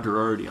 but found her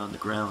already on the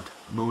ground,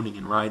 moaning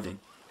and writhing.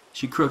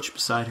 She crouched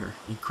beside her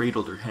and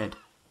cradled her head.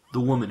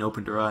 The woman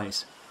opened her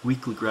eyes,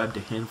 weakly grabbed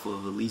a handful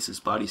of Elise's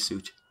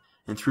bodysuit,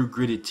 and through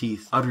gritted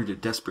teeth uttered a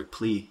desperate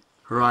plea,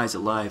 her eyes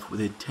alive with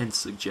intense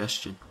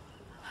suggestion.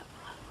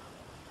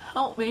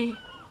 Help me.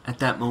 At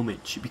that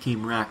moment, she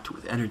became racked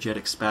with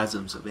energetic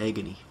spasms of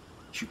agony.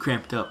 She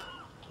cramped up,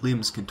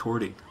 limbs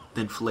contorting,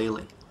 then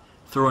flailing,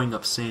 throwing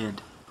up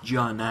sand,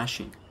 jaw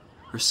gnashing.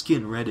 Her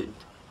skin reddened,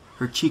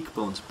 her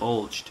cheekbones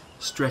bulged,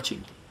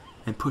 stretching,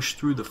 and pushed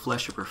through the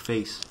flesh of her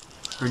face,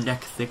 her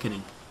neck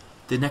thickening.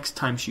 The next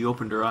time she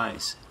opened her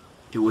eyes,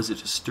 it was a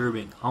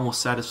disturbing, almost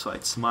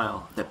satisfied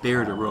smile that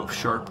bared a row of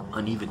sharp,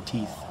 uneven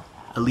teeth.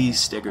 Elise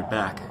staggered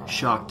back,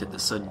 shocked at the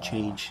sudden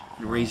change,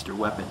 and raised her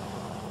weapon.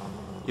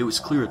 It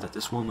was clear that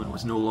this woman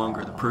was no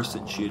longer the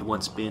person she had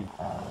once been.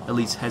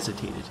 Elise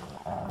hesitated,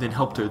 then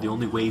helped her the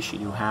only way she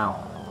knew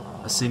how.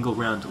 A single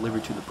round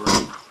delivered to the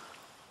brain.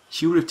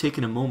 She would have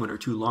taken a moment or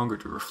two longer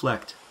to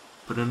reflect,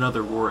 but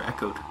another roar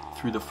echoed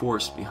through the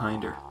forest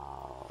behind her.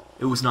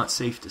 It was not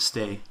safe to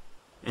stay,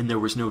 and there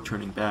was no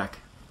turning back.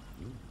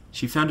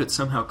 She found it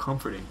somehow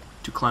comforting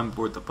to climb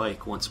aboard the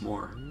bike once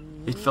more.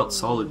 It felt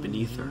solid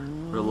beneath her,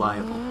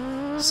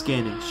 reliable.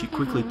 Scanning, she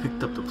quickly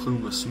picked up the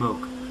plume of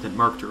smoke that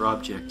marked her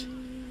object,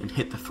 and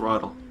hit the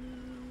throttle.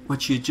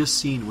 What she had just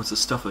seen was the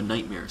stuff of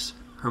nightmares.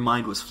 Her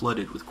mind was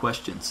flooded with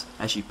questions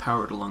as she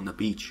powered along the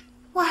beach.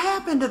 What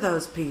happened to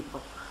those people?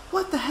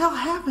 What the hell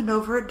happened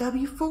over at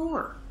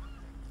W4?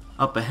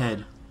 Up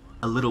ahead,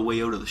 a little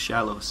way out of the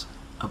shallows,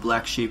 a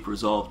black shape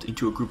resolved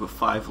into a group of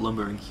 5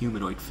 lumbering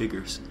humanoid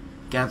figures,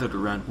 gathered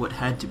around what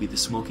had to be the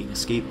smoking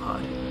escape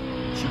pod.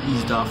 She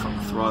eased off on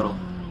the throttle.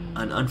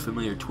 An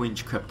unfamiliar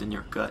twinge crept in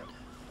her gut.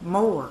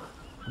 More.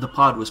 The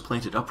pod was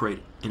planted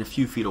upright in a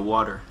few feet of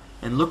water,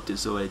 and looked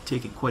as though it had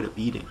taken quite a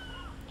beating.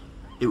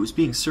 It was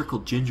being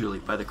circled gingerly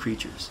by the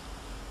creatures,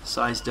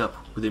 sized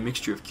up with a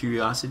mixture of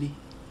curiosity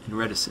and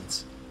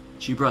reticence.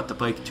 She brought the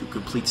bike to a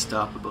complete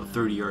stop about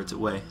 30 yards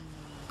away,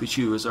 but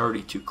she was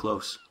already too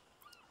close.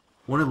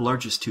 One of the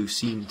largest two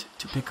seemed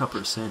to pick up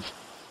her scent,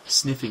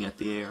 sniffing at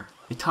the air.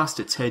 It tossed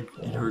its head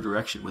in her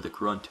direction with a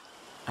grunt.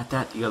 At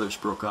that, the others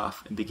broke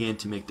off and began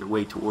to make their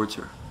way towards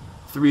her.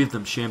 3 of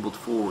them shambled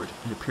forward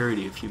in a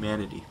parody of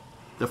humanity.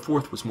 The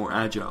 4th was more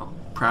agile,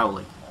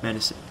 prowling,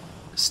 menacing.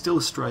 Still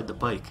astride the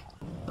bike,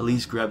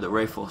 Elise grabbed the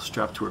rifle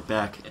strapped to her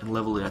back and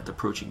leveled it at the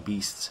approaching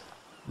beasts.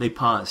 They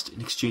paused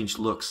and exchanged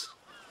looks.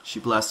 She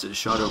blasted a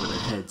shot over their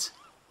heads.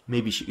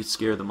 Maybe she could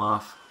scare them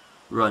off.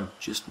 Run,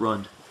 just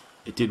run.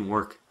 It didn't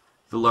work.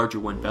 The larger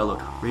one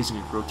bellowed, raising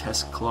a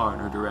grotesque claw in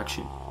her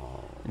direction,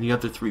 and the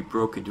other 3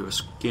 broke into a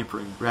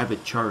scampering,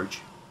 rabid charge.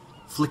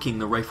 Flicking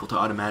the rifle to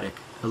automatic,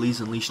 Elise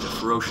unleashed a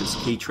ferocious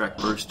K-track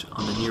burst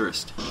on the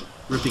nearest,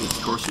 ripping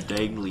its torso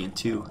diagonally in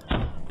 2,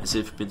 as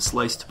if it had been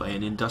sliced by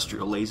an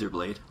industrial laser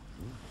blade.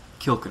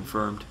 Kill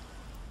confirmed.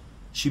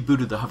 She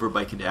booted the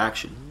hoverbike into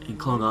action and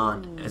clung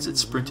on as it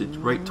sprinted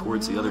right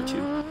towards the other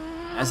 2.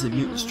 As the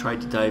mutants tried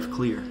to dive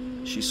clear,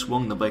 she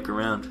swung the bike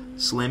around,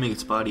 slamming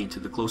its body into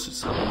the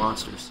closest of the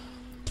monsters.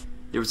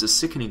 There was a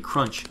sickening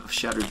crunch of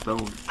shattered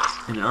bone,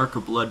 and an arc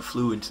of blood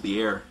flew into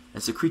the air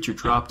as the creature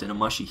dropped in a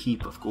mushy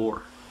heap of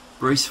gore.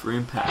 Braced for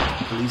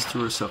impact, Elise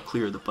threw herself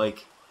clear of the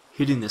bike,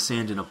 hitting the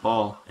sand in a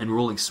ball and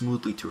rolling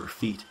smoothly to her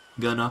feet,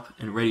 gun up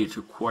and ready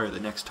to acquire the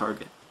next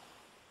target.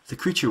 The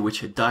creature which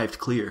had dived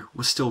clear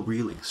was still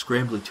reeling,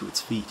 scrambling to its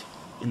feet,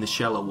 in the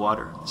shallow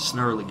water,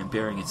 snarling and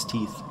baring its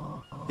teeth.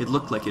 It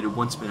looked like it had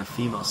once been a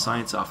female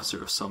science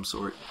officer of some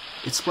sort.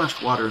 It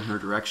splashed water in her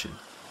direction,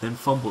 then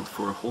fumbled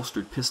for a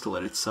holstered pistol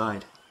at its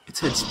side.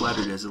 Its head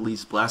splattered as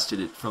Elise blasted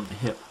it from the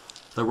hip.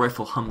 The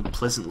rifle hummed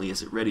pleasantly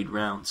as it readied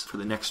rounds for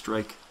the next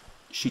strike.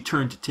 She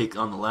turned to take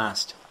on the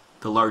last,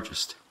 the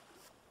largest.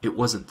 It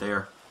wasn't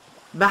there.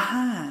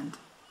 Behind.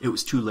 It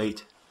was too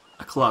late.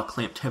 A claw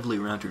clamped heavily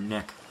around her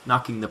neck,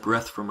 knocking the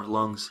breath from her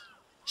lungs.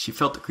 She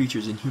felt the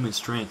creature's inhuman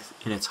strength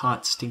and its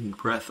hot, stinging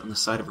breath on the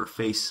side of her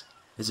face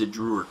as it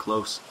drew her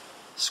close.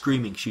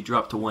 Screaming, she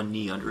dropped to one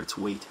knee under its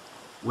weight.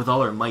 With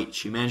all her might,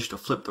 she managed to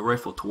flip the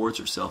rifle towards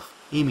herself,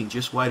 aiming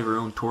just wide of her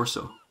own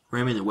torso,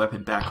 ramming the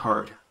weapon back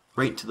hard,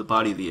 right into the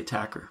body of the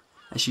attacker.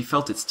 As she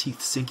felt its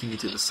teeth sinking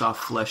into the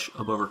soft flesh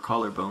above her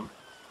collarbone,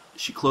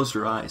 she closed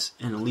her eyes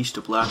and unleashed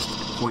a blast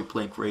at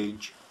point-blank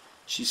range.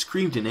 She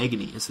screamed in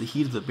agony as the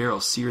heat of the barrel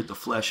seared the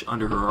flesh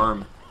under her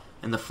arm,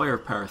 and the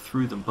firepower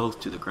threw them both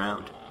to the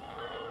ground.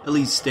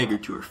 Elise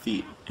staggered to her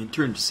feet and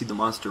turned to see the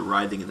monster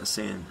writhing in the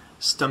sand,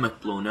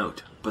 stomach blown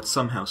out, but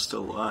somehow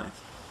still alive.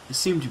 It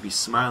seemed to be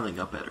smiling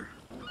up at her,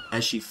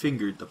 as she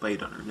fingered the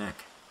bite on her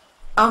neck.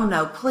 Oh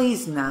no,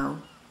 please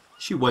no.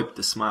 She wiped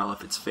the smile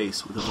off its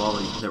face with a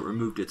volley that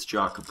removed its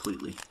jaw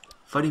completely.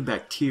 Fighting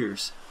back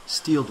tears,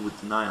 steeled with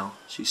denial,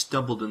 she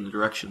stumbled in the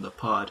direction of the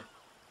pod,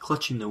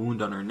 clutching the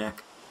wound on her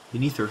neck.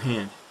 Beneath her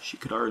hand, she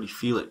could already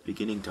feel it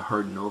beginning to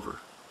harden over,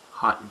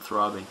 hot and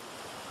throbbing.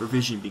 Her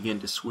vision began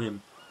to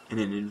swim, and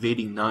an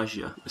invading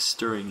nausea was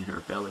stirring in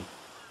her belly.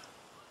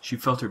 She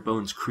felt her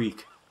bones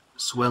creak,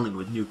 swelling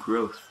with new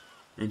growth,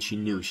 and she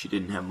knew she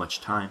didn't have much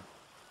time.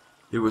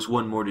 There was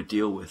one more to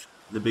deal with,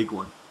 the big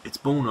one, its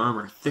bone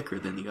armor thicker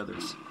than the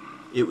others.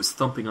 It was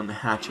thumping on the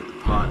hatch of the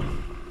pod,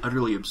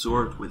 utterly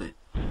absorbed with it,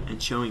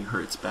 and showing her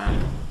its back.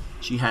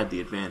 She had the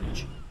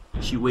advantage.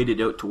 She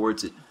waded out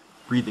towards it,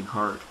 breathing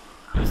hard,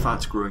 her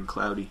thoughts growing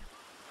cloudy.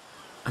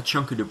 A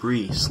chunk of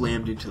debris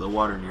slammed into the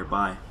water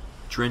nearby,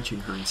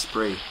 drenching her in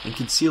spray and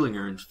concealing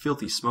her in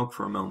filthy smoke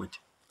for a moment.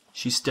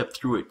 She stepped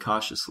through it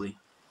cautiously.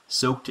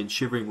 Soaked and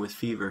shivering with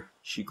fever,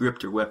 she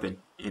gripped her weapon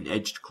and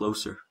edged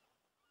closer.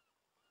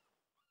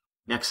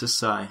 Nexus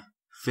Psi,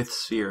 5th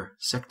Sphere,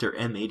 Sector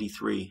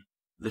M83,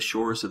 the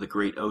shores of the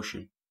Great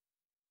Ocean.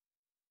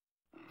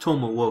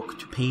 Tom awoke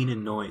to pain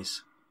and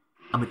noise.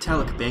 A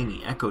metallic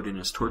banging echoed in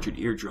his tortured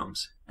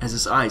eardrums as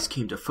his eyes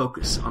came to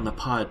focus on the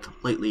pod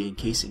lightly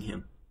encasing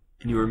him,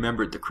 and he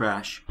remembered the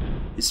crash.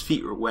 His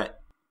feet were wet.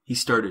 He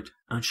started,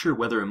 unsure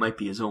whether it might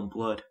be his own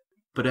blood,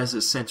 but as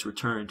his sense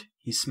returned,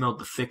 he smelled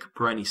the thick,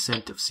 briny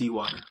scent of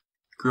seawater.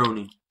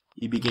 Groaning,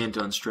 he began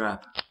to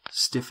unstrap,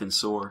 stiff and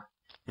sore,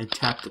 and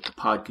tapped at the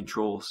pod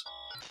controls.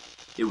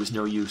 It was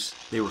no use.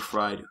 They were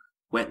fried,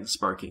 wet and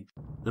sparking.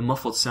 The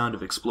muffled sound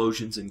of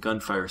explosions and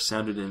gunfire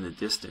sounded in the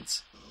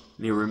distance,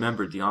 and he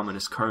remembered the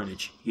ominous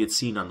carnage he had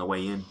seen on the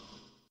way in.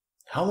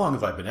 How long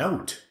have I been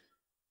out?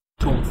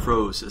 Tom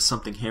froze as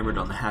something hammered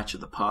on the hatch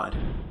of the pod,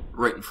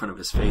 right in front of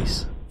his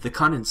face. The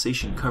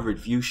condensation-covered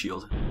view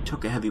shield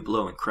took a heavy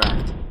blow and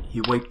cracked.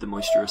 He wiped the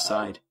moisture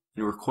aside,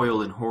 and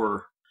recoiled in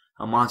horror.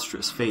 A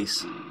monstrous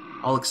face,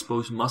 all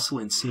exposed muscle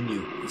and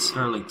sinew and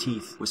snarling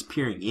teeth, was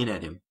peering in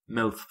at him,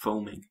 mouth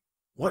foaming.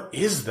 What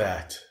is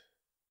that?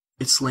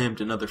 It slammed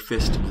another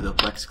fist into the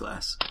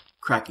plexiglass,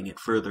 cracking it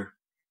further.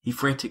 He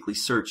frantically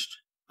searched,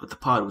 but the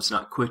pod was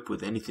not equipped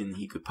with anything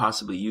he could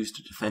possibly use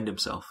to defend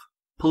himself.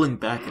 Pulling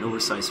back an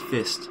oversized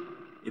fist,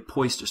 it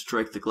poised to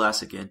strike the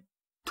glass again.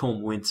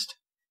 Tom winced,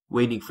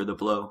 waiting for the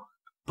blow,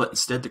 but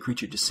instead the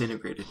creature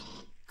disintegrated,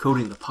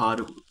 coating the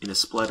pod in a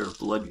splatter of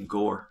blood and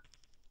gore.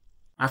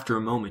 After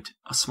a moment,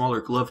 a smaller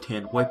gloved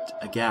hand wiped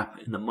a gap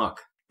in the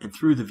muck, and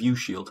through the view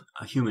shield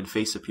a human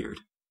face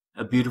appeared.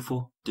 A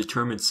beautiful,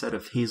 determined set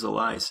of hazel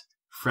eyes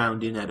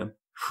frowned in at him,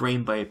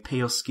 framed by a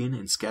pale skin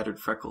and scattered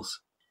freckles.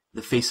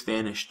 The face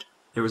vanished.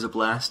 There was a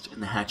blast,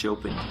 and the hatch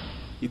opened.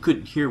 You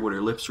couldn't hear what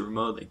her lips were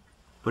mouthing,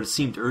 but it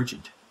seemed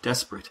urgent,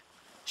 desperate.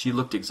 She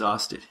looked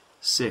exhausted,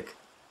 sick,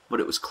 but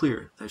it was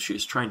clear that she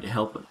was trying to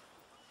help him.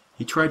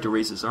 He tried to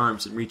raise his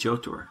arms and reach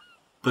out to her,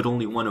 but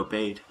only one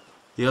obeyed.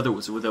 The other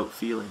was without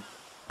feeling,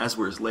 as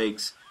were his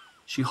legs.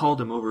 She hauled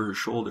him over her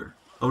shoulder,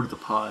 out of the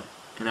pod,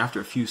 and after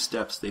a few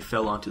steps they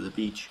fell onto the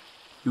beach.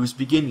 He was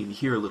beginning to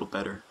hear a little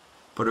better,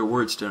 but her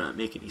words did not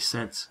make any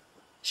sense.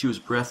 She was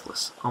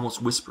breathless,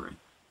 almost whispering.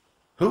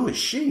 Who is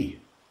she?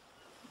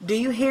 Do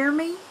you hear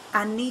me?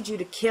 I need you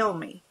to kill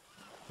me.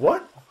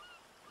 What?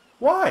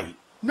 Why?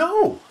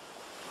 No!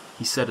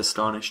 He said,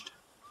 astonished.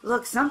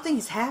 Look,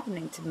 something's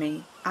happening to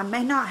me. I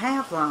may not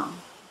have long.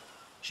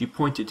 She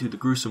pointed to the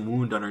gruesome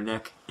wound on her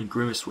neck and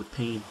grimaced with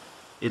pain.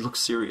 It looked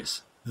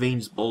serious,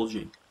 veins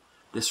bulging,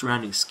 the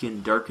surrounding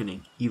skin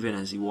darkening even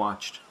as he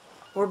watched.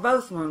 We're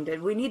both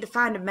wounded. We need to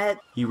find a med...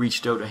 He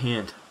reached out a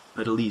hand,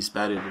 but Elise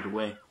batted it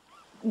away.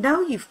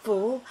 No, you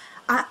fool.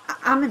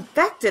 I'm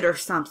infected or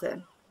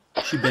something.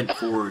 She bent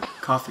forward,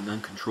 coughing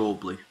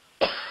uncontrollably.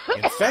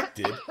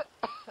 Infected?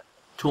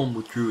 Tom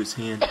withdrew his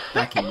hand,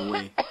 backing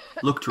away,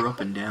 looked her up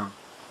and down.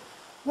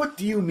 What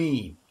do you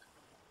mean?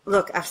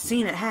 Look, I've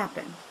seen it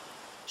happen.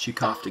 She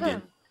coughed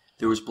again.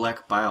 There was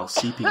black bile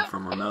seeping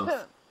from her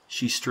mouth.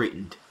 She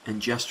straightened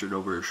and gestured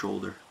over her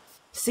shoulder.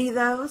 See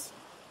those?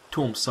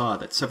 Tom saw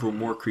that several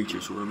more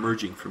creatures were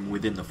emerging from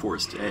within the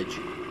forest edge,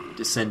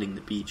 descending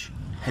the beach,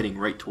 heading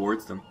right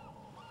towards them.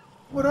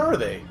 What are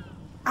they?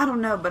 I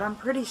don't know, but I'm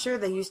pretty sure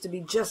they used to be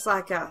just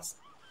like us.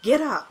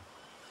 Get up!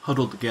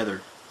 Huddled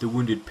together, the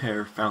wounded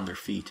pair found their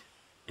feet,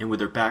 and with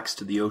their backs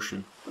to the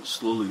ocean,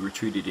 slowly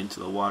retreated into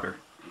the water,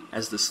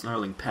 as the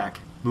snarling pack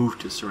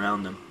moved to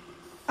surround them.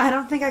 I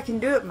don't think I can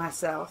do it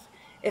myself.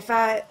 If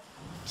I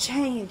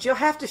change, you'll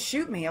have to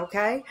shoot me,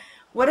 okay?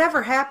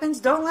 Whatever happens,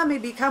 don't let me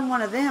become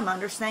one of them,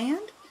 understand?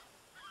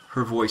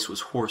 Her voice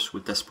was hoarse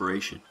with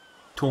desperation.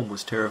 Tom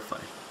was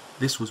terrified.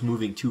 This was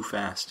moving too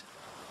fast.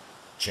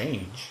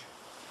 Change?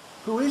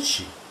 Who is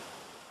she?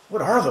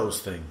 What are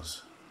those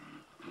things?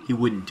 He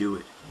wouldn't do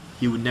it.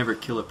 He would never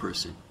kill a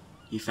person,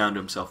 he found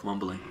himself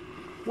mumbling.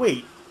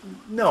 Wait,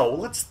 no,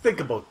 let's think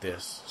about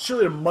this.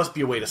 Surely there must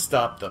be a way to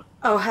stop them.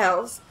 Oh,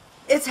 hells.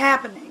 It's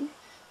happening.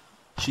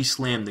 She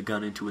slammed the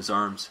gun into his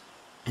arms,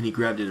 and he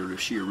grabbed it out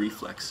of sheer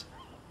reflex.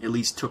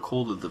 Elise took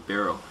hold of the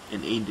barrel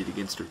and aimed it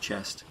against her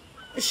chest.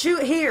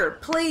 Shoot here,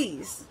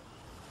 please.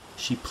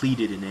 She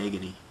pleaded in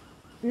agony.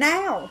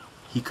 Now.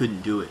 He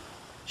couldn't do it.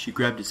 She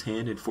grabbed his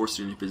hand and forced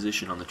it into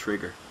position on the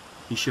trigger.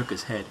 He shook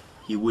his head.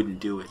 He wouldn't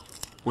do it.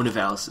 One of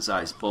Alice's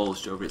eyes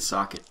bulged over its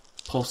socket,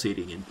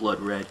 pulsating and blood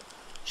red.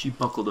 She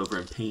buckled over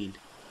in pain,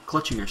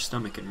 clutching her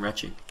stomach and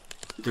retching.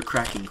 With a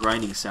cracking,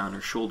 grinding sound,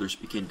 her shoulders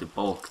began to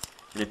bulk,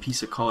 and a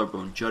piece of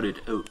collarbone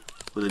jutted out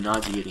with a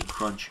nauseating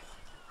crunch.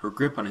 Her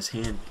grip on his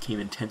hand became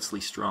intensely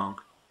strong.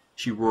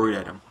 She roared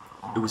at him.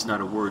 It was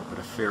not a word, but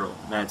a feral,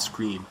 mad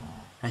scream,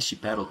 as she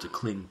battled to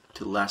cling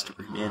to the last of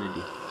her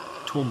humanity.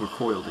 Tom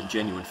recoiled in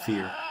genuine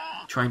fear,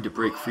 trying to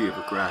break free of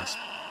her grasp.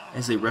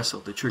 As they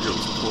wrestled, the trigger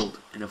was pulled,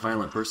 and a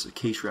violent burst of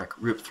K-Track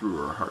ripped through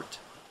her heart.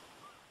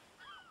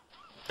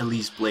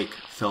 Elise Blake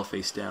fell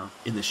face down,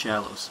 in the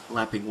shallows,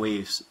 lapping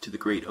waves to the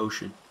great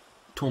ocean.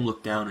 Tom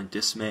looked down in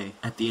dismay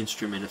at the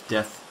instrument of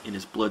death in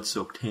his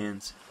blood-soaked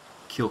hands.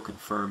 Kill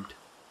confirmed.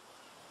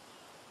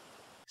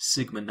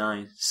 Sigma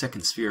 9,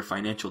 2nd Sphere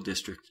Financial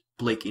District,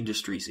 Blake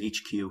Industries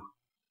HQ.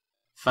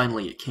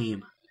 Finally it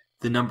came.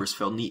 The numbers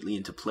fell neatly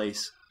into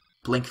place.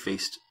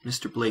 Blank-faced,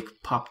 Mr.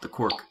 Blake popped the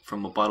cork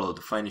from a bottle of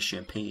the finest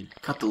champagne,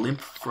 cut the limp,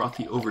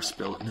 frothy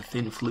overspill in a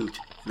thin flute,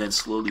 and then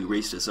slowly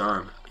raised his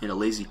arm in a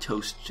lazy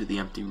toast to the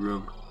empty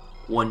room.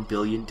 1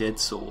 billion dead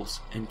souls,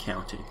 and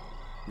counting.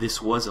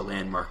 This was a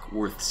landmark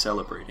worth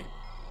celebrating.